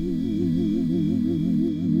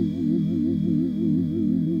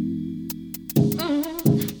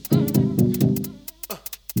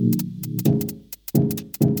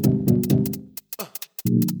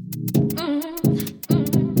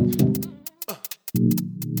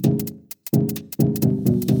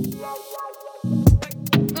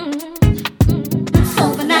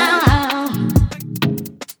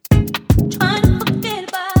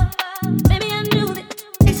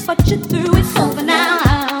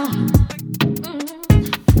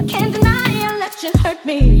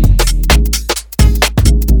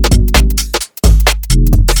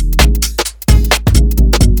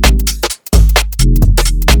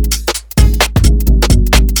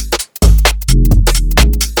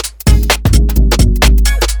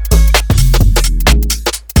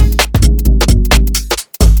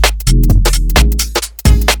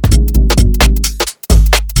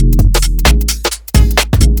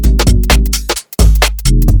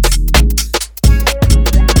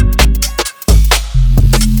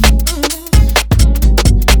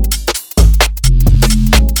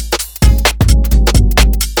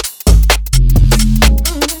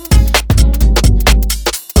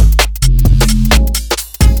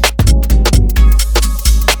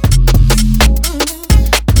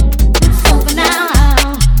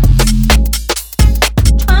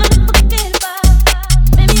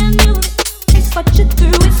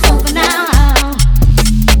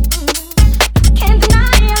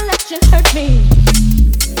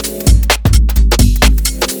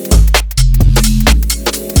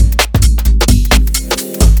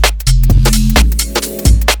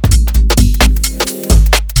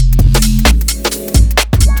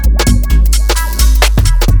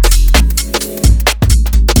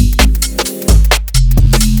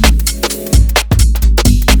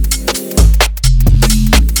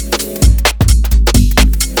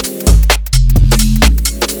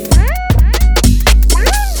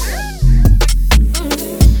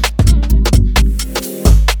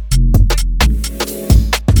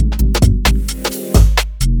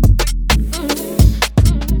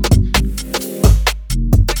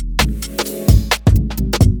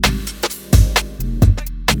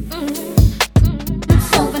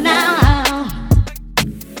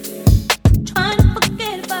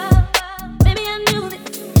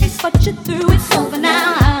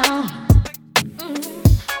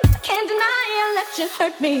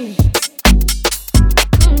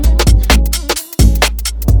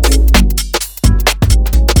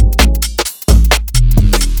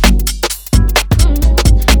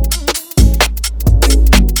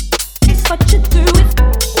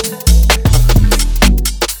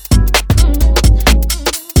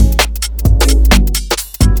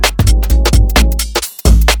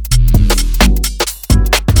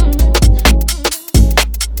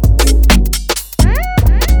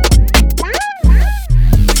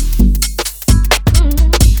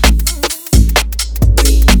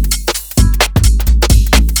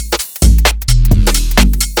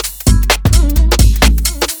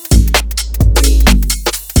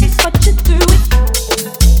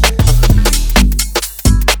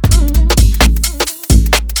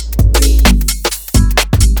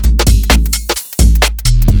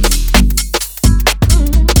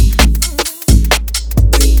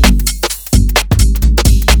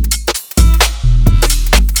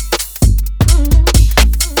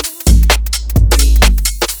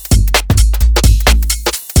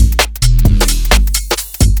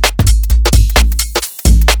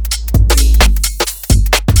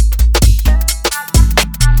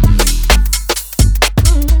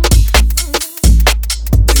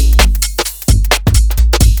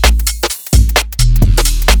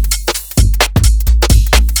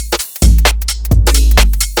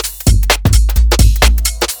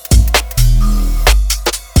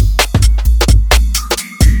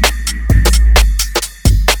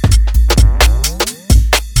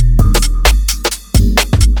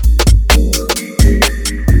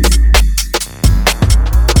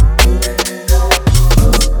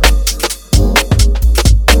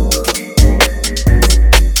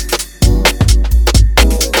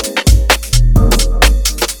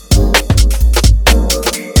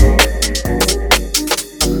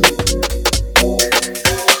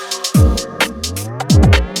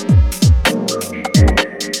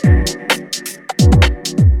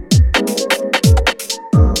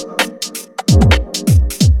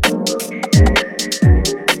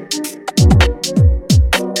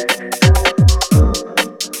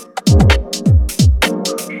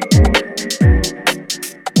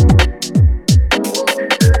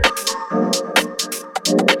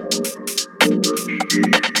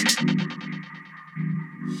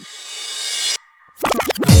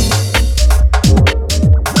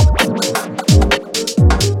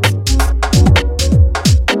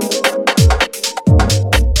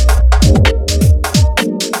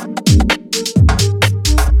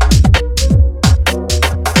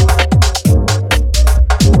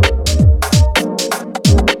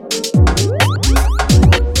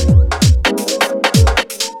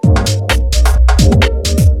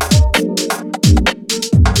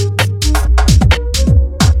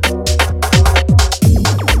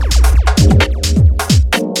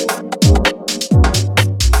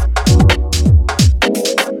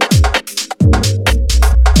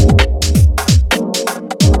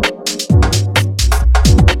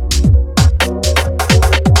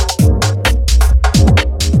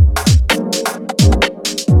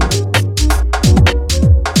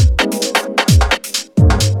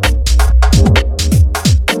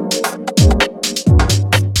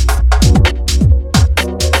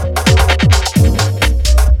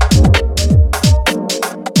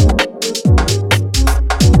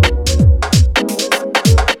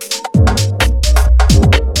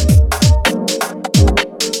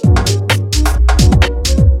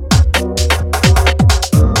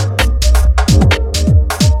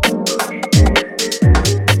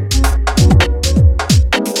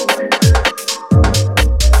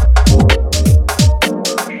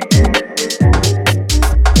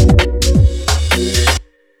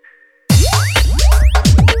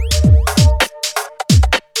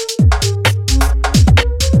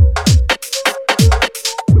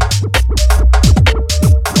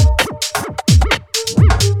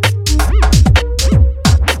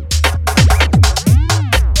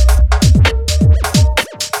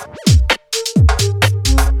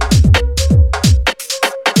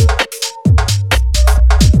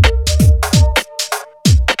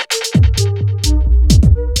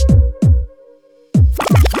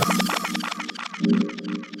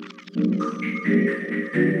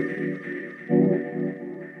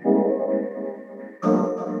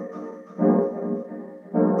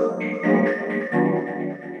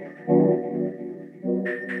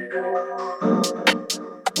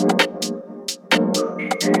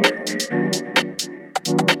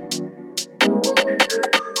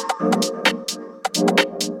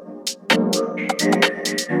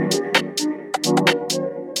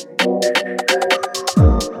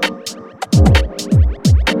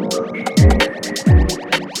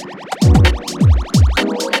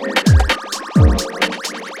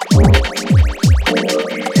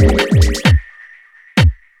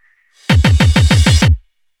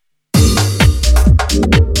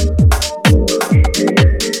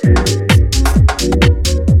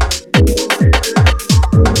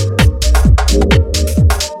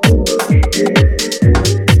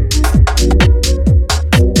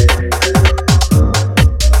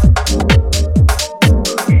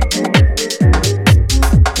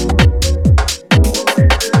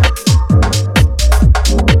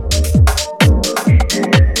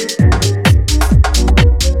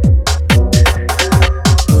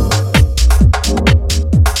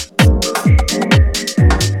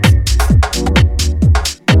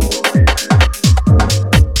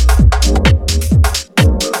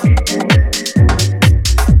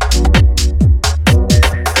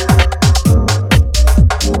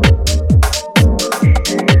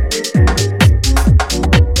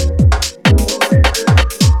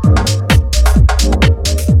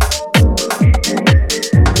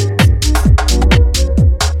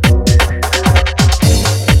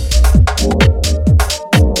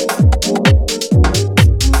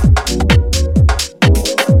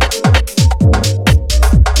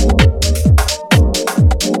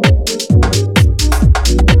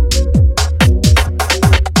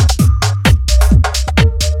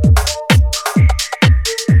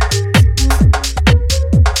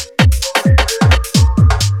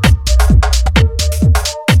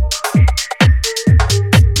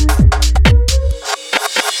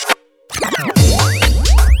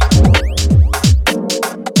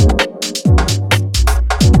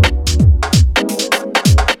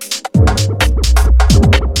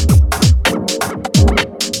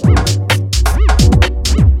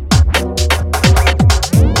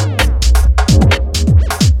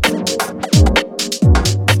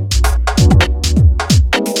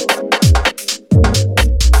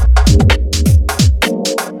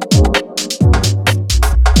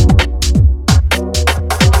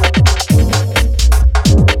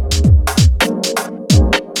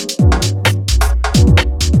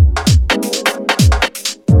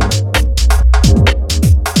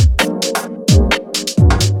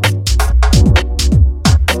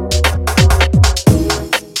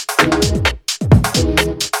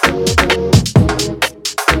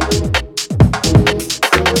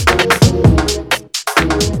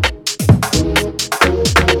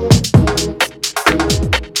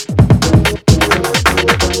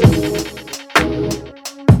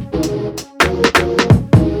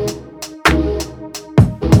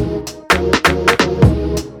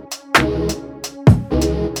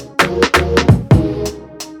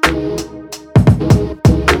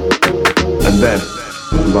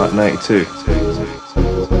 92.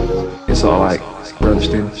 It sort of like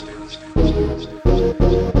branched in.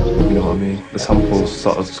 You know what I mean? The samples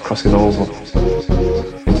sort of just crossing over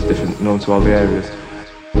into different, to all the areas.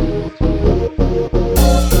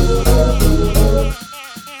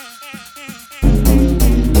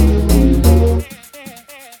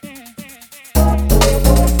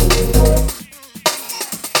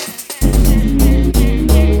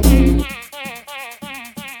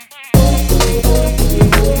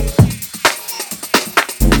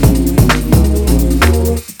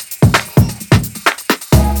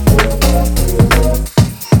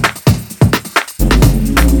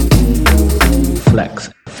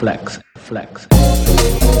 Flex.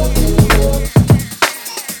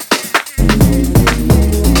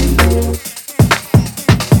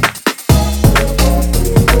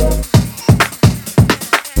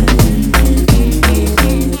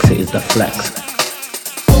 It is the flex.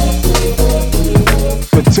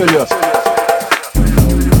 Material.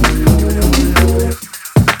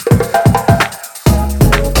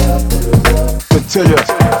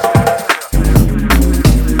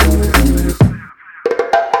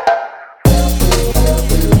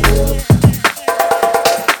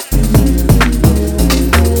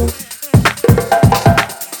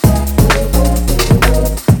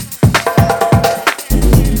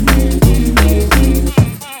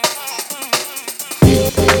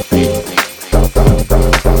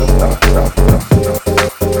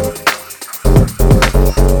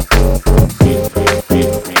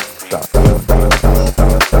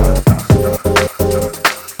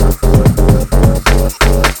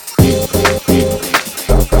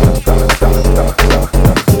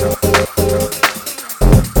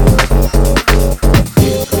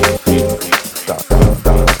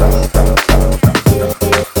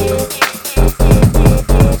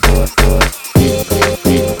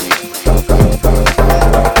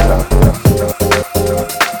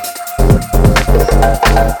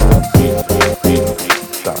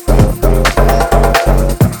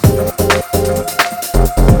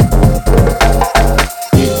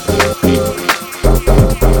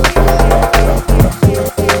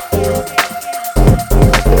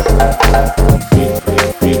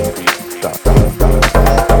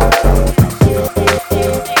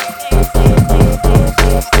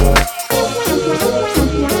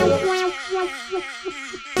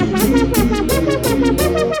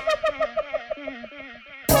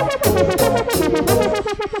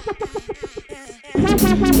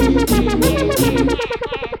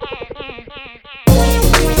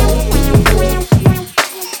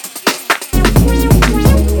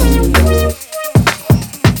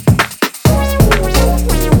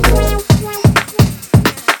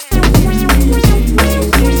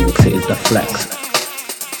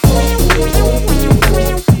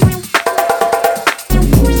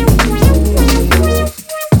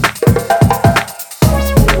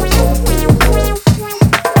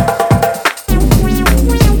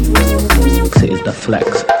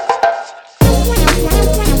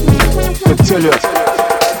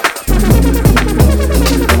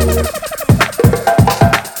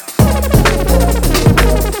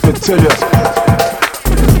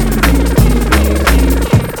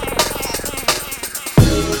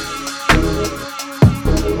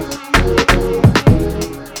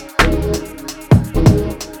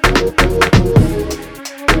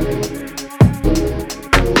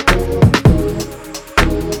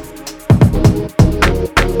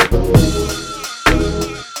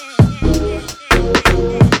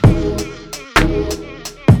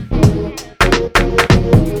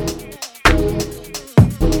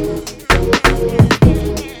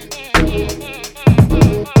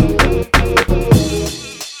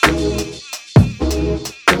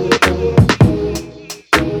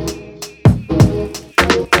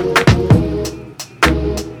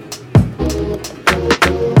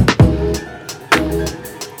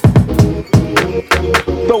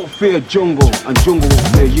 Fear jungle, and jungle will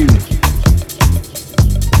fear you.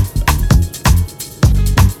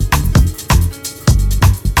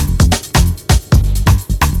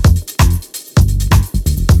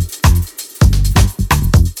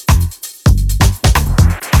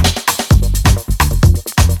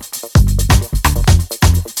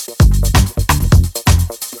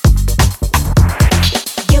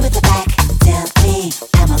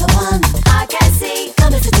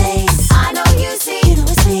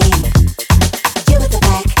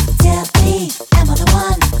 Tell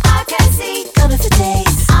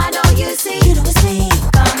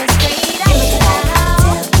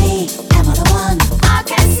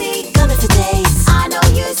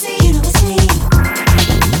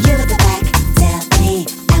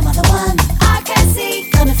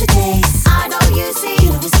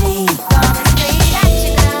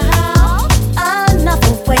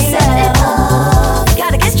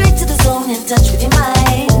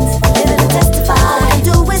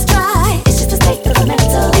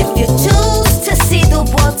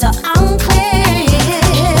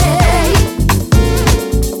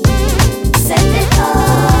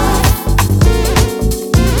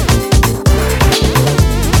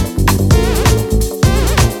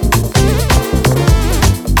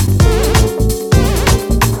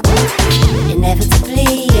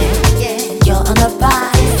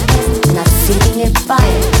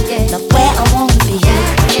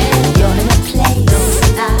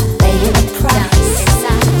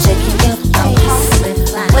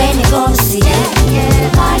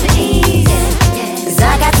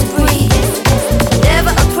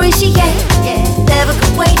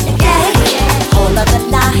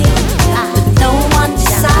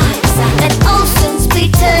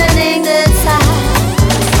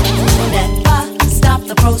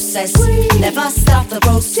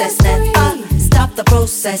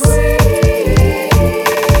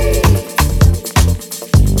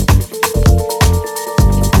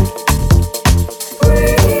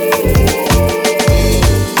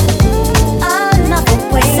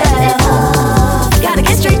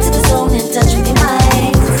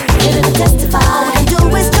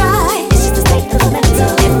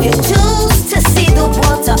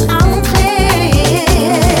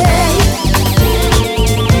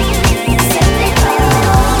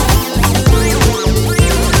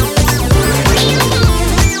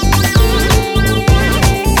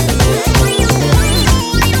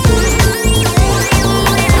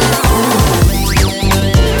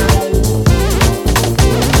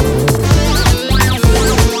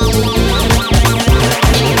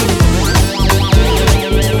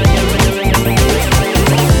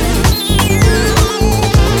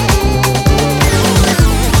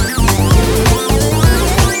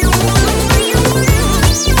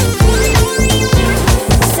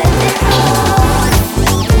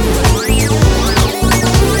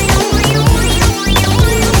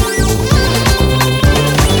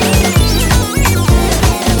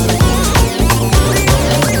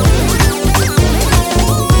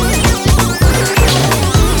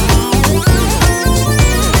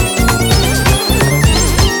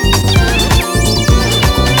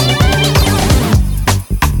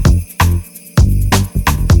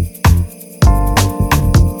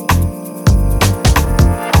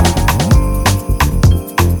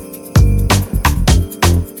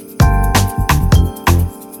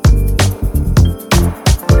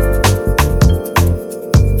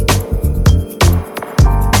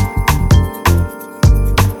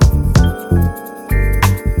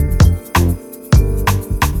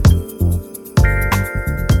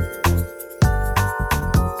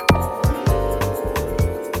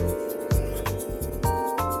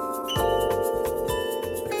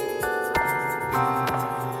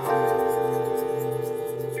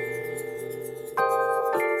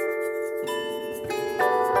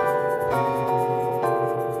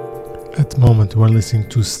moment we're listening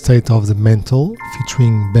to State of the Mental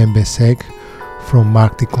featuring Bembe Seg from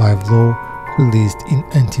Mark the Clive-Lowe, released in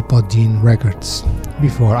Antipodine Records.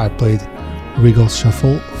 Before I played Regal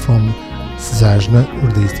Shuffle from Zajna,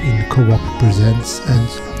 released in Co-op Presents,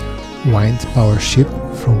 and Wind Power Ship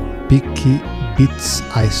from Picky Beats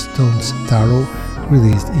Ice Stones Tarot,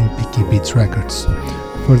 released in Picky Beats Records.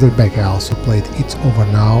 Further back I also played It's Over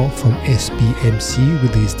Now from SPMC,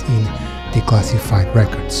 released in Declassified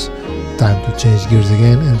Records. Time to change gears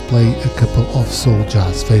again and play a couple of soul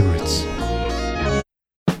jazz favorites.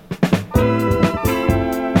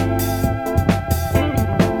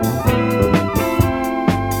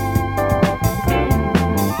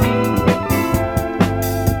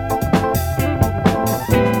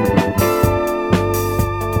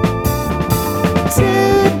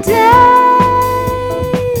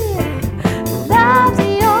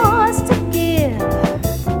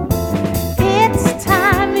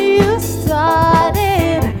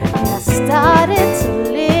 Started to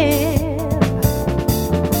live.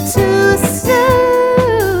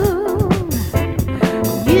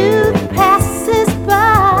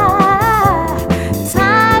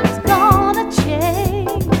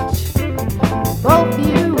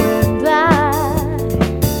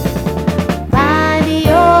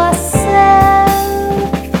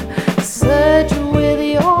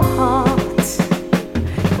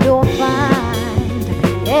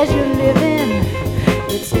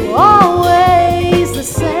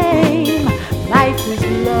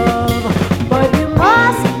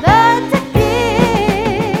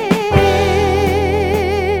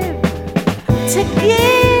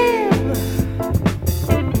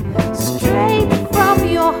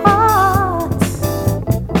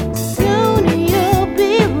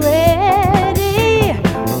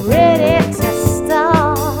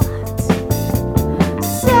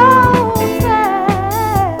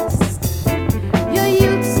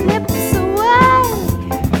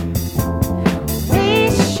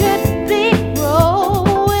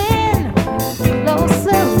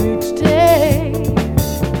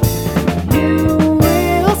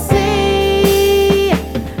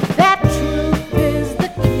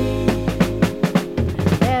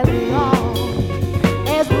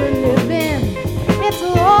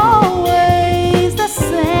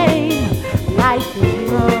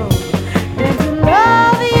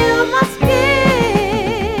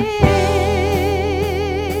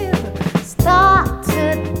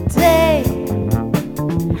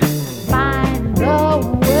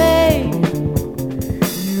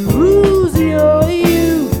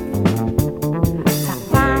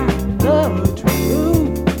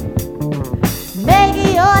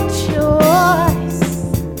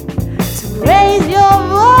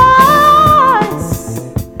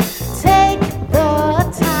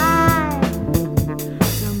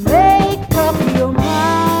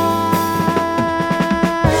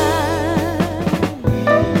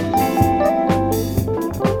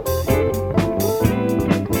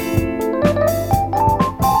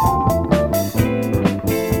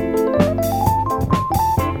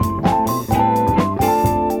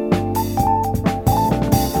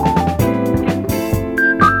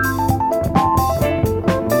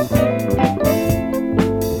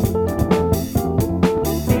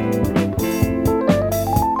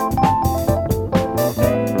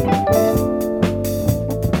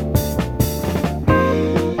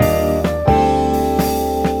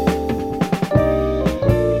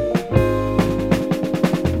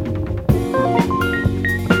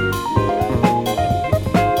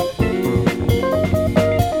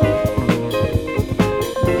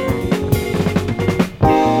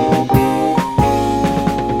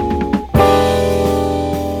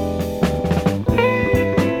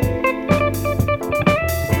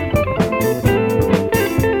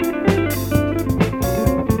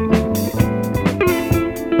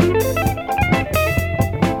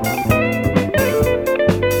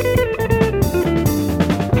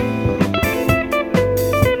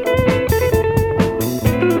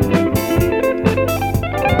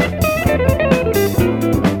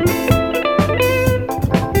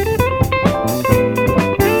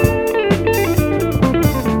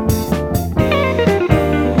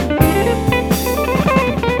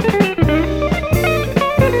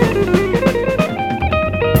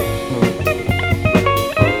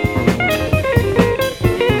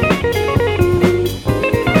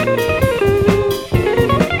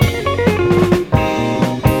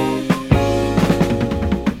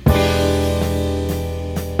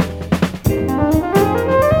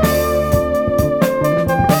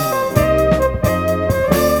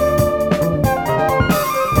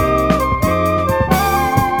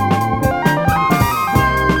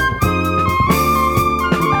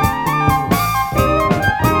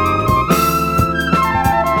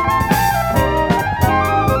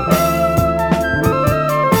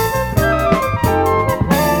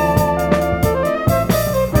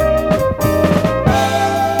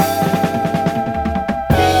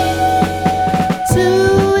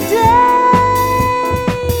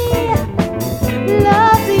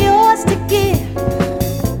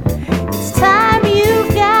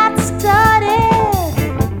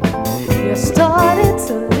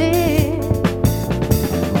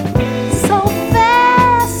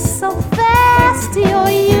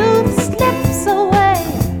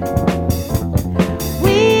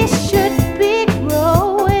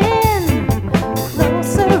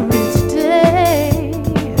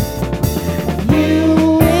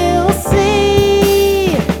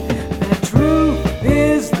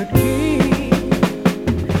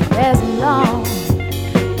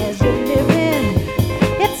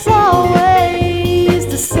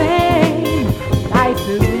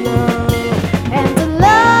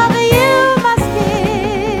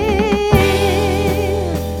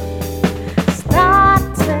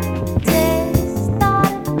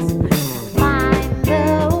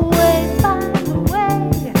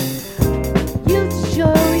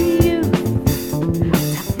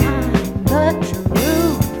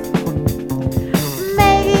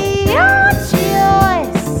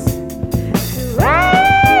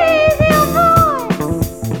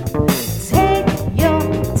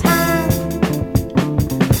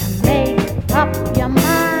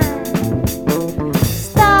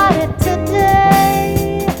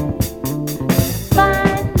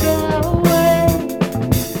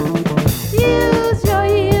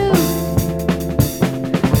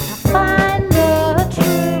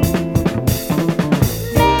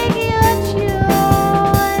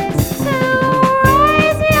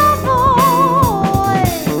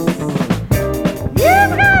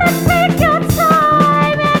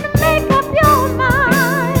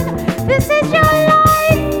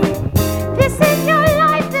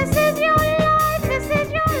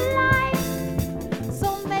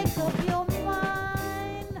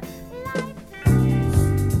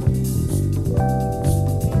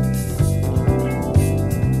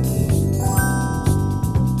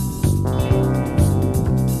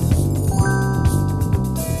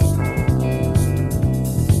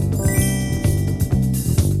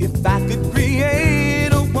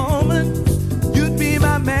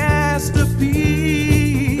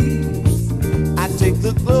 Take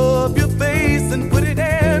the glove you face and put it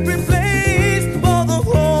every place for the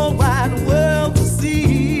whole wide world to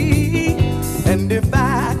see. And if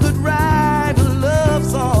I could write a love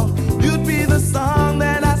song, you'd be the song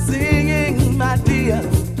that I sing, my dear.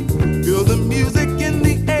 Feel the music in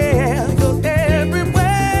the air, you're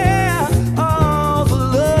everywhere. All the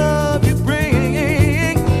love you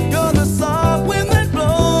bring, you're the soft wind that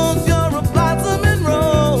blows. You're a blossoming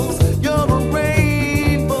rose, you're a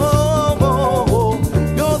rainbow.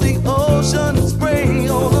 You're the ocean spray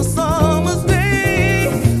on a summer's day.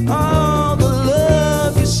 All the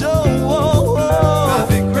love you show. Drive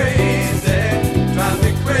me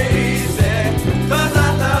crazy, 'cause I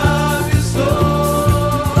love you so.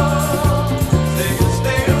 Say you'll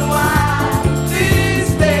stay a while, please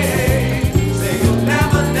stay. Say you'll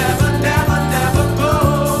never, never, never, never go.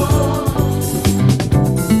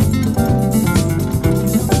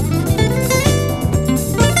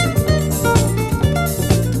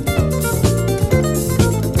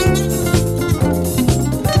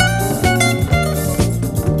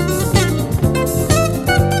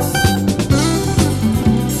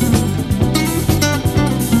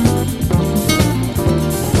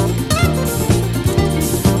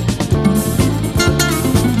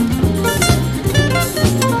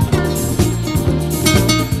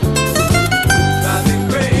 Drive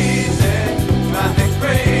me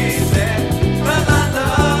crazy, 'cause I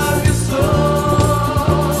love you so.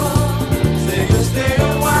 Say you'll stay a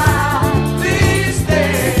while, please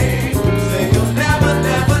stay. Say you'll never,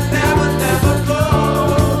 never, never, never go.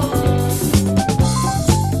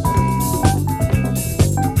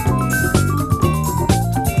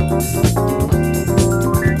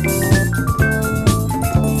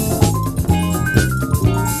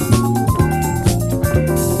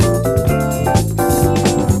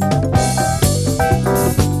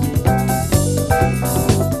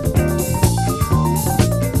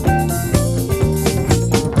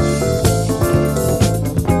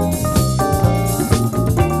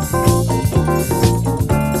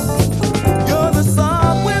 You're the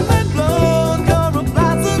soft wind that blows. You're a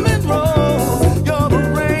blossoming rose. You're a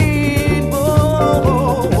rainbow.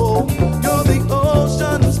 You're the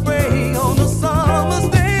ocean spray on a summer's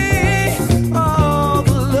day. All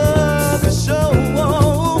the love you show.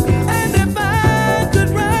 And if I could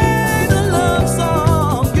write a love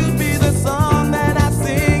song, you'd be the song that I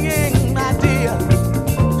sing, my dear.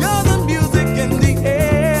 You're the music in the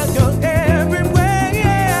air. You're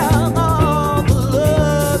everywhere. All the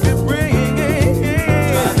love you bring.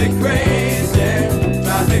 Drive me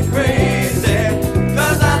crazy,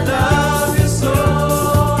 'cause I love you so.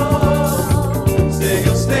 Say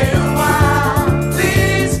you'll stay a while,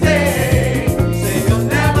 please stay. Say you'll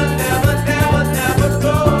never, never, never, never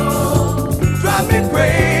go. Drive me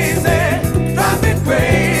crazy,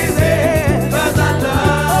 'cause I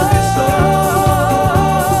love you so.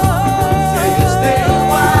 Say you'll stay a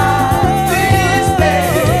while, please stay.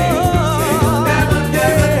 Say you'll never,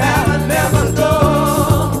 never, never, never go.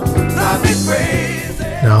 Drive me crazy.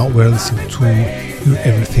 Now we're listening to You're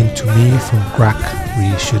Everything to Me from C.R.A.C,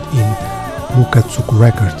 reissued in Muchos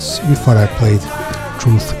Records. Before I played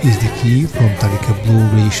Truth is the Key from Takenaka Blue,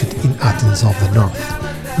 reissued in Athens of the North.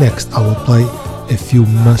 Next I will play a few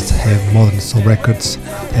must-have modern soul records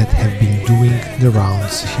that have been doing the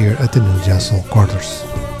rounds here at the New Jazz Soul Quarters.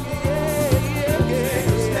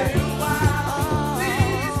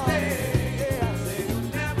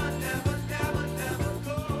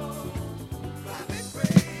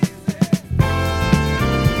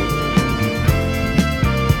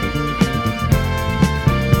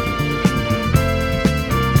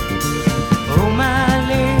 Oh, my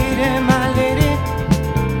lady,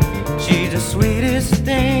 she's the sweetest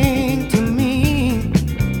thing to me.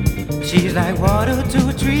 She's like water to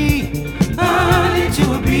a tree, honey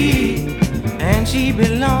to a bee, and she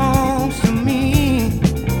belongs to me.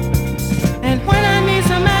 And when I need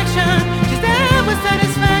some action, she's there with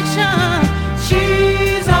satisfaction.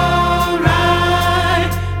 She's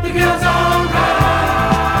alright, the girl's alright.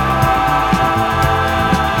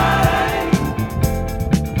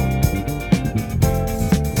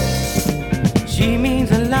 She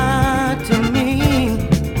means a lot to me.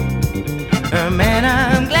 Her man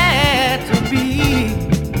I'm glad to be.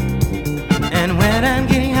 And when I'm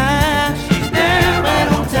getting high, she's there right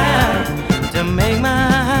on time.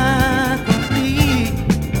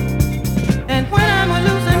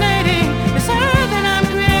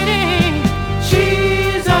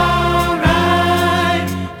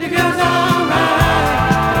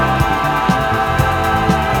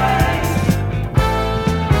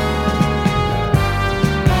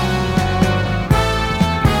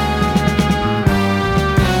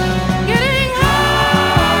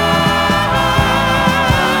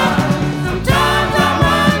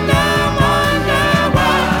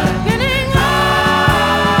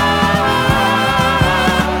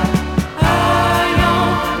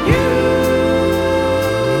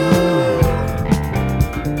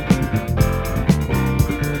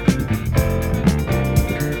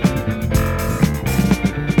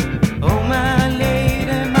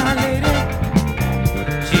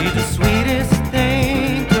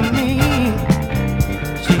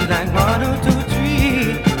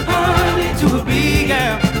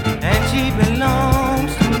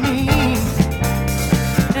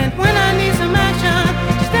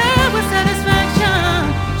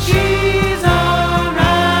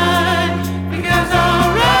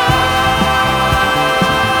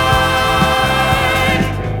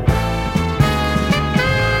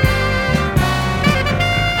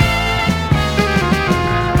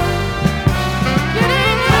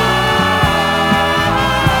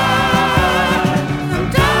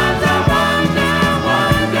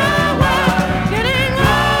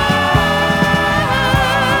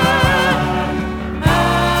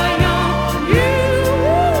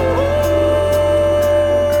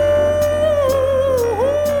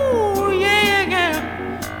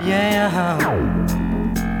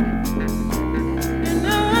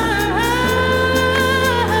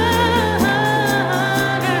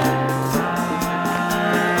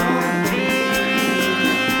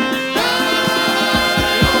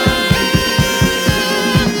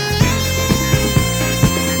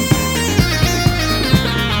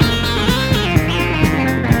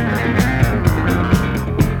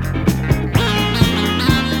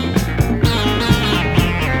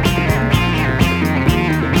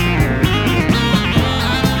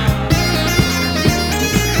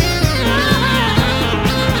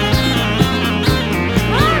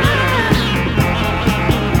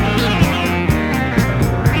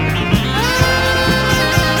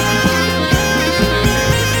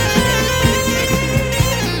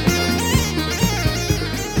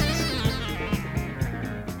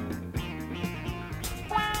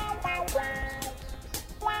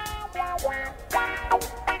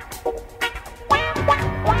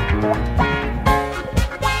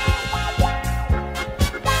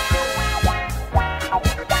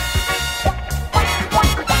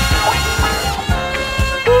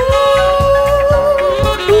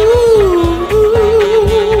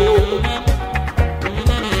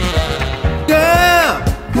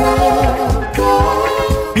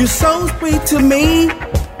 to me.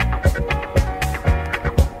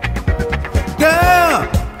 Girl,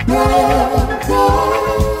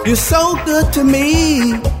 you're so good to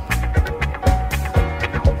me.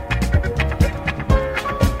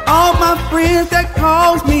 All my friends that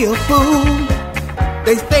calls me a fool,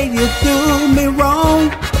 they say you do me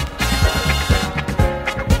wrong.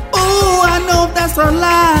 Ooh, I know that's a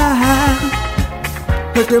lie,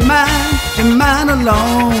 'cause you're mine and mine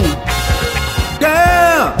alone.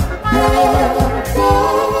 Girl,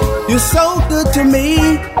 you're so good to me.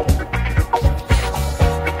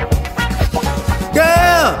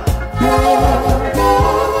 Girl,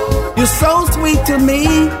 you're so sweet to me.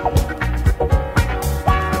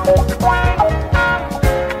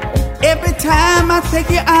 Every time I take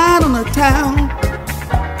you out on the town,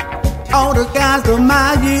 all the guys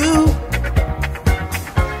admire you.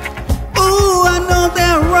 Ooh, I know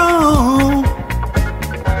they're wrong,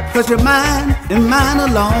 'cause you're mine and mine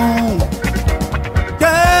alone.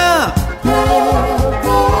 Girl,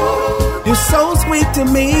 you're so sweet to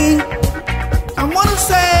me. I wanna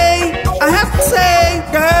say, I have to say,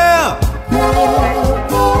 girl,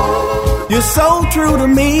 you're so true to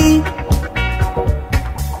me.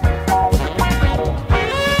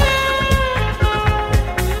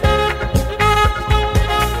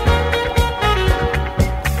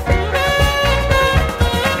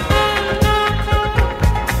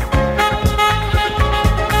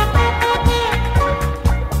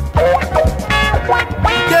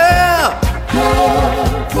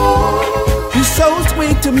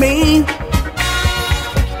 To me,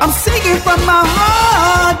 I'm singing from my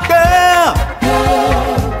heart, girl.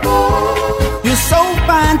 You're so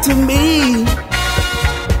fine to me.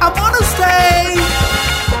 I wanna say,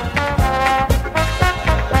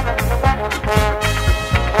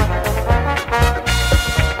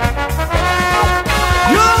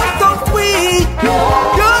 you're so sweet,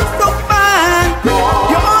 you're so fine,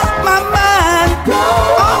 you're on my mind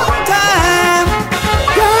all the time,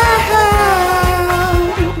 girl.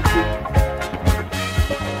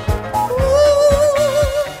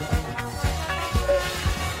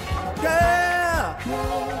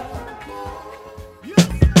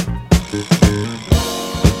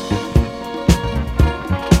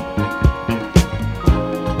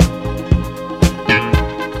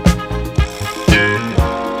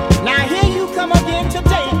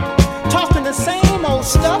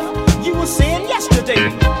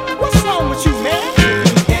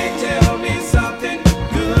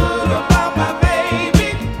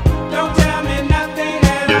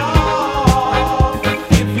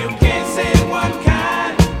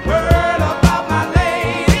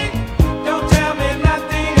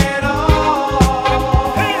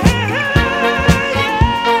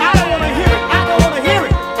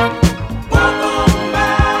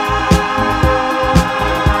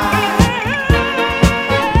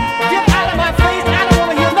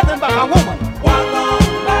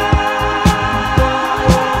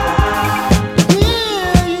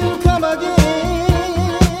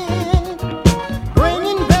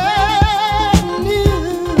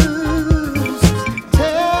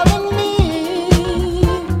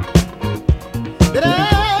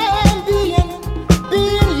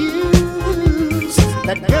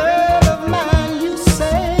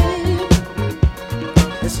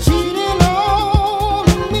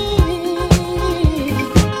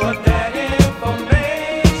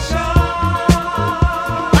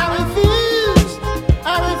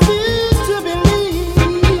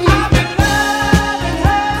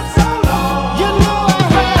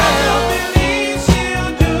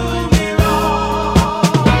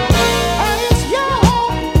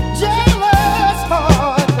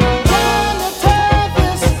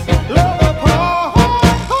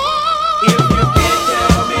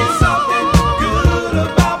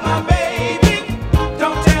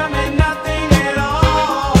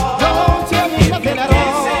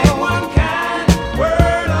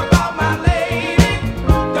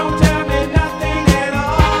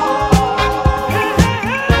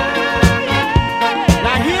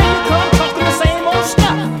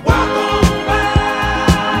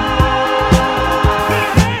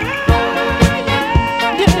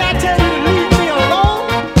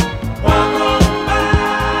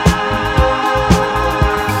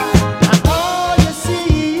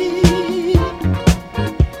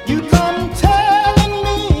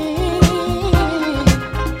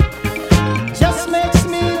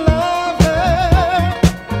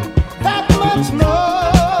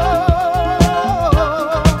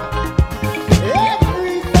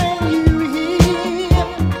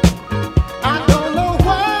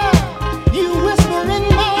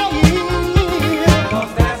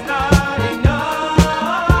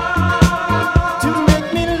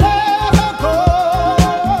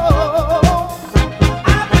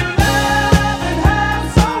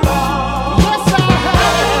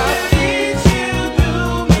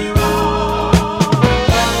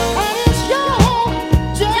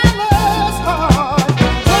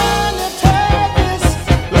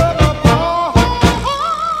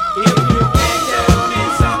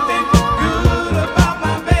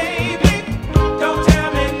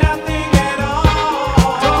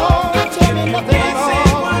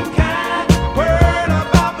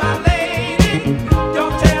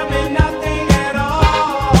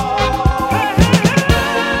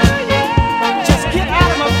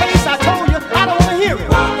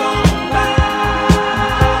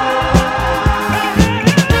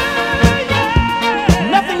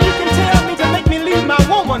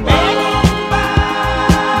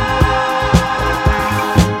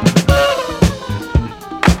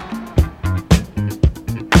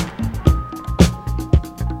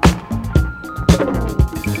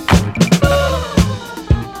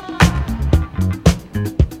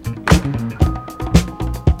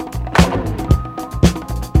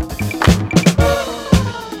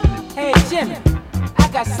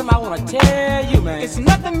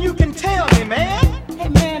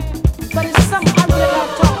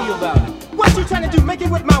 you trying to do, make it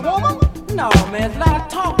with my woman? No, man, it's a lot of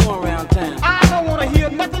talk going around town. I don't want to hear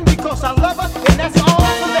nothing because I love her, and that's all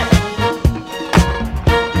for that.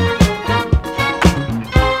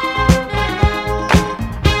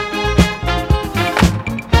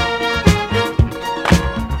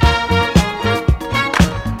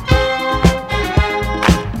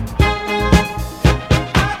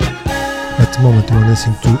 At the moment we're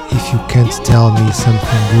listening to If You Can't Tell Me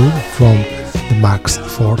Something Good from the Mark's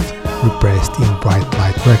 4th, repressed in Bright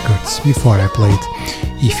Light Records. Before I played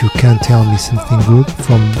If You Can't Tell Me Something Good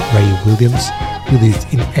from Ray Williams,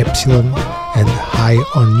 released in Epsilon, and High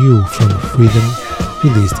on You from Freedom,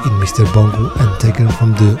 released in Mr. Bongo and taken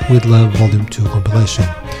from the With Love Volume 2 compilation.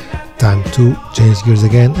 Time to change gears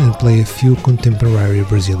again and play a few contemporary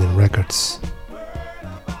Brazilian records.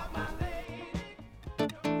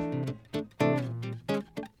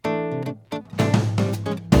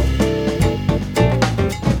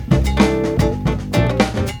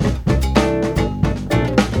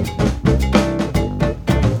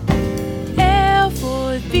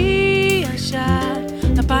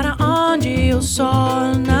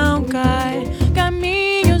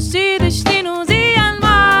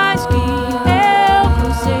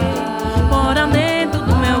 Por dentro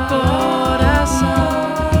do meu coração.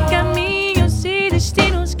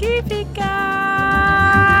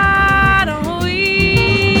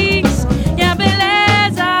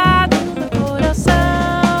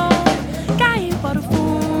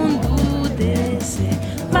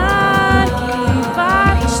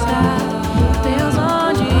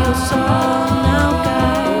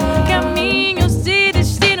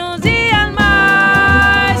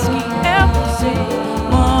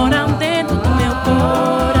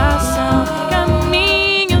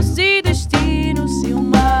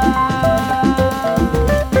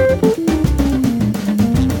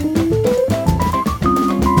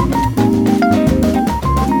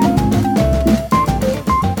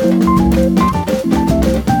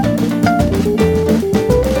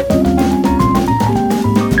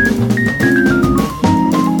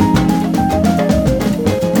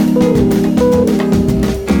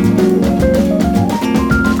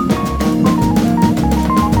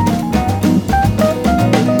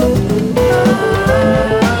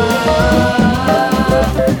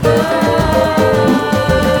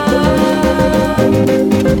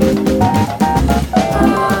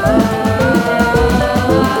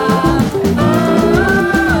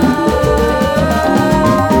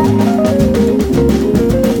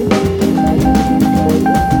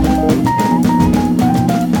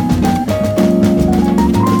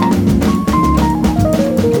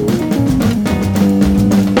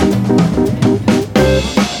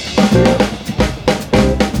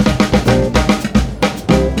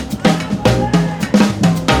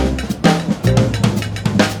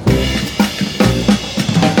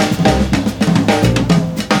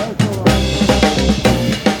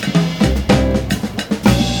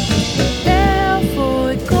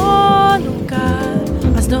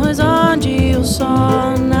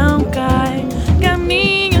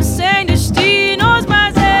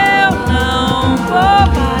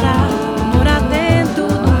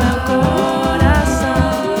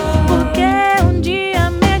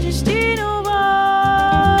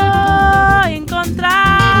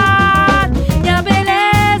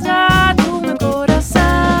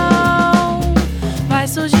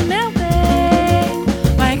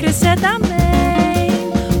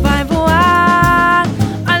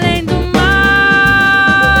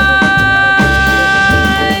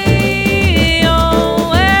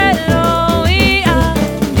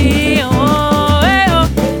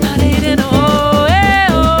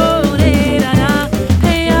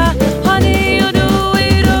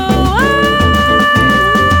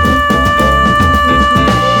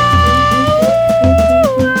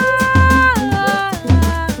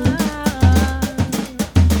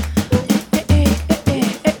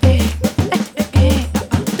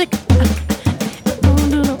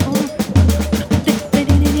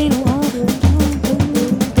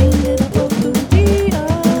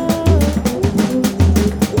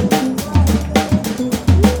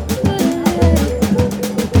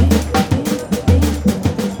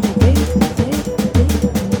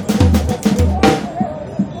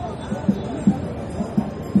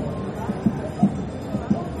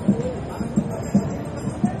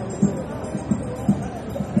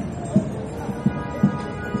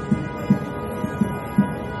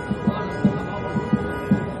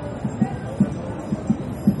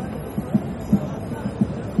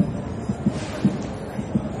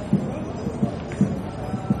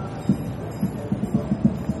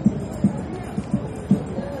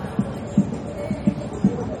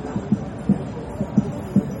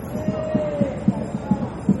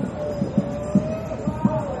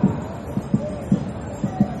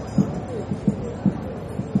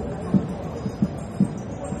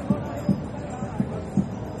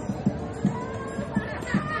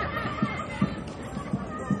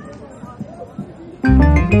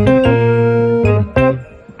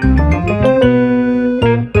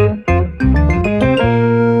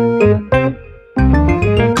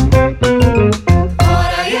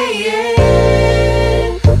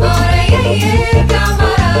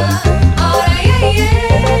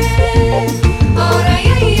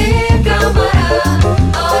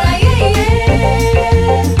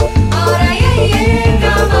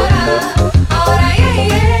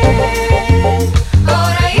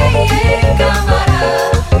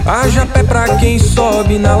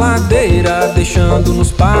 sobe na ladeira, deixando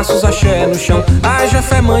nos passos axé no chão. Haja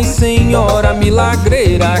fé, mãe senhora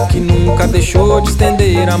milagreira, que nunca deixou de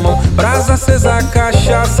estender a mão. Brasa acesa,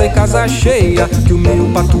 cachaça e casa cheia, que o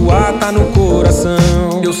meu patuá tá no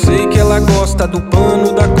coração. Eu sei que ela gosta do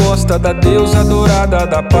pano da costa, da deusa dourada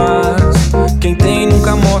da paz. Quem tem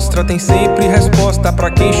nunca mostra, tem sempre resposta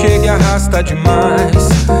pra quem chega e arrasta demais.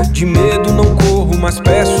 De medo não corro, mas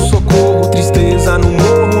peço socorro, tristeza no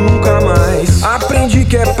morro nunca mais. Aprendi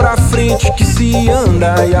que é pra frente que se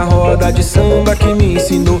anda, e a roda de samba que me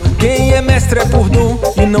ensinou. Quem é mestre é por dom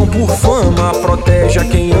e não por fama, protege a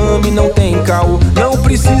quem ama e não tem caô. Não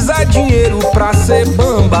precisa dinheiro pra ser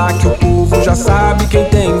bamba, que o povo já sabe quem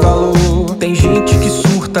tem valor. Tem gente que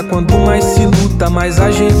surta quando mais se luta, mas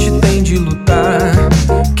a gente tem de lutar.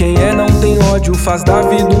 Quem é não tem ódio, faz da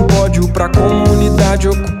vida um pódio pra comunidade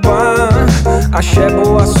ocupar. Axé,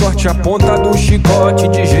 boa sorte, a ponta do chicote,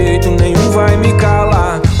 de jeito nenhum vai me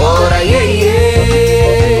calar. Ora iê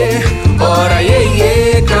iê, ora iê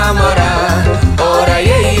iê, camará. Ora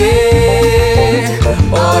iê iê,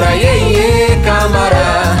 ora iê iê,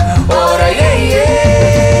 camará. Ora iê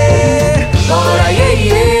iê, ora iê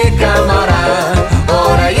iê, camará.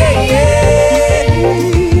 Ora iê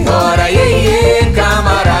iê, ora iê iê,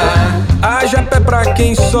 camará. Haja pé pra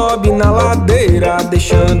quem sobe na ladeira,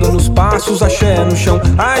 deixando nos passos axé no chão.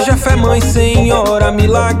 Haja fé, mãe senhora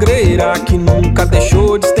milagreira, que nunca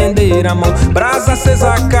deixou de estender a mão. Brasa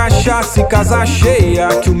acesa, cachaça e casa cheia,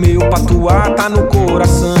 que o meu patuá tá no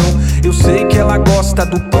coração. Eu sei que ela gosta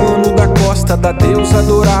do pano da costa, da deusa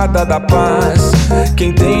dourada da paz.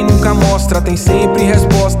 Quem tem nunca mostra, tem sempre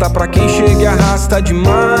resposta pra quem chega e arrasta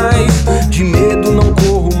demais. De medo não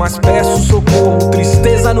corro, mas peço socorro,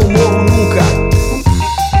 tristeza no morro nunca.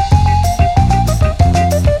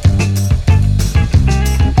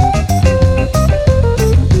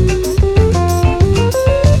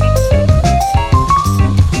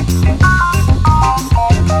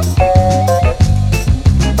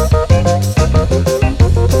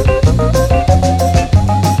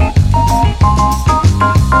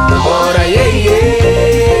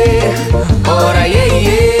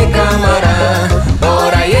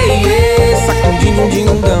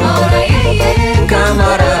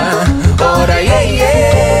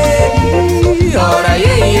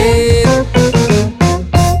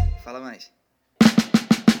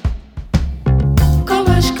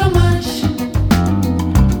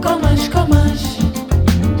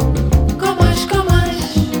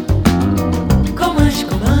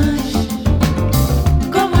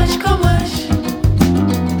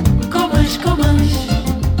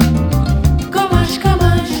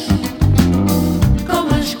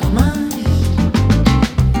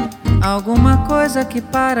 Que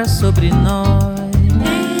para sobre nós,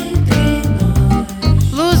 entre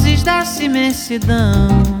nós, luzes dessa imensidão,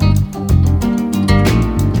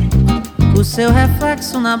 o seu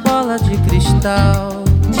reflexo na bola de cristal,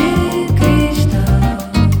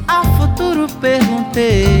 ao futuro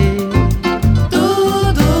perguntei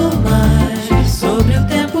tudo mais sobre o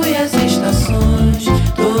tempo e as estações,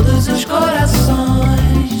 todos os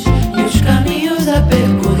corações e os caminhos a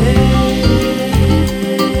percorrer.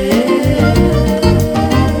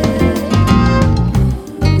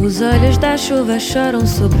 Os olhos da chuva choram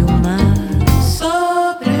sobre o mar,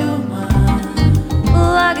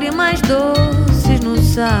 lágrimas doces no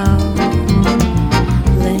sal.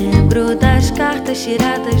 Lembro das cartas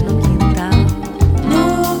tiradas no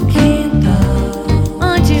quintal,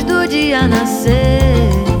 antes do dia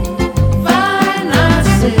nascer. Vai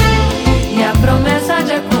nascer e a promessa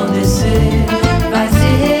de acontecer vai se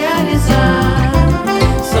realizar.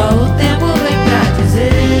 Só o tempo vem pra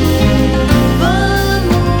dizer.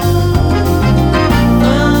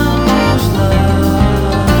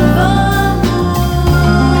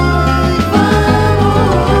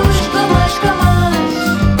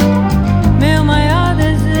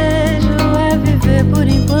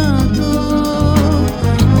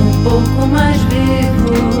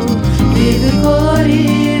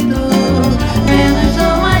 Colorido, menos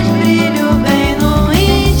ou mais brilho, bem no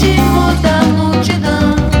íntimo da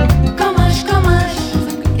multidão. Comas, comas,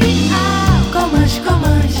 e ah, comas,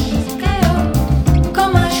 comas, caiu.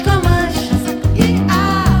 Comas, comas, e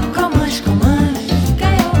ah, comas, comas,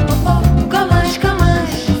 caiu. Comas,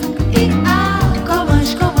 comas, e ah,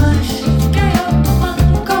 comas, comas, caiu.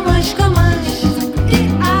 Comas, comas,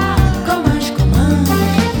 e ah, comas, comas.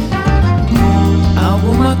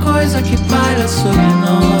 Alguma coisa que para sobre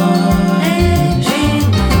nós,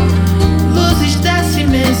 luzes dessa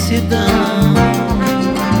imensidão.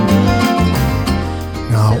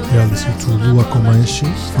 Now you're listening to Lua Comanche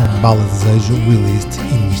from Bala Desejo, released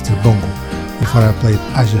in Mr. Bongo. Before I played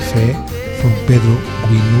Haja Fé from Pedro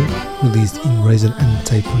Guinu, released in Raisin and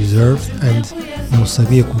Tape Reserve, and Não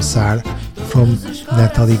Sabia Começar from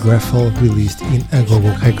Natalie Greffel, released in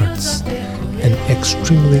Agogo Records. An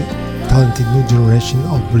extremely talented new generation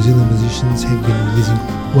of Brazilian musicians have been releasing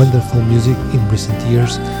wonderful music in recent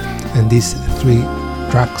years, and these 3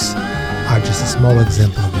 tracks are just a small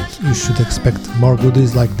example of it. You should expect more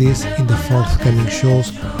goodies like this in the forthcoming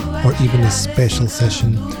shows, or even a special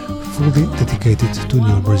session fully dedicated to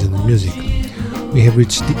new Brazilian music. We have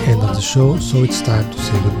reached the end of the show, so it's time to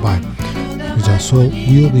say goodbye. Soul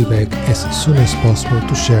will be back as soon as possible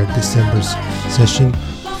to share December's session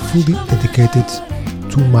fully dedicated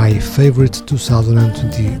to my favorite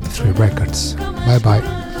 2023 records. Bye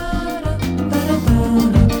bye.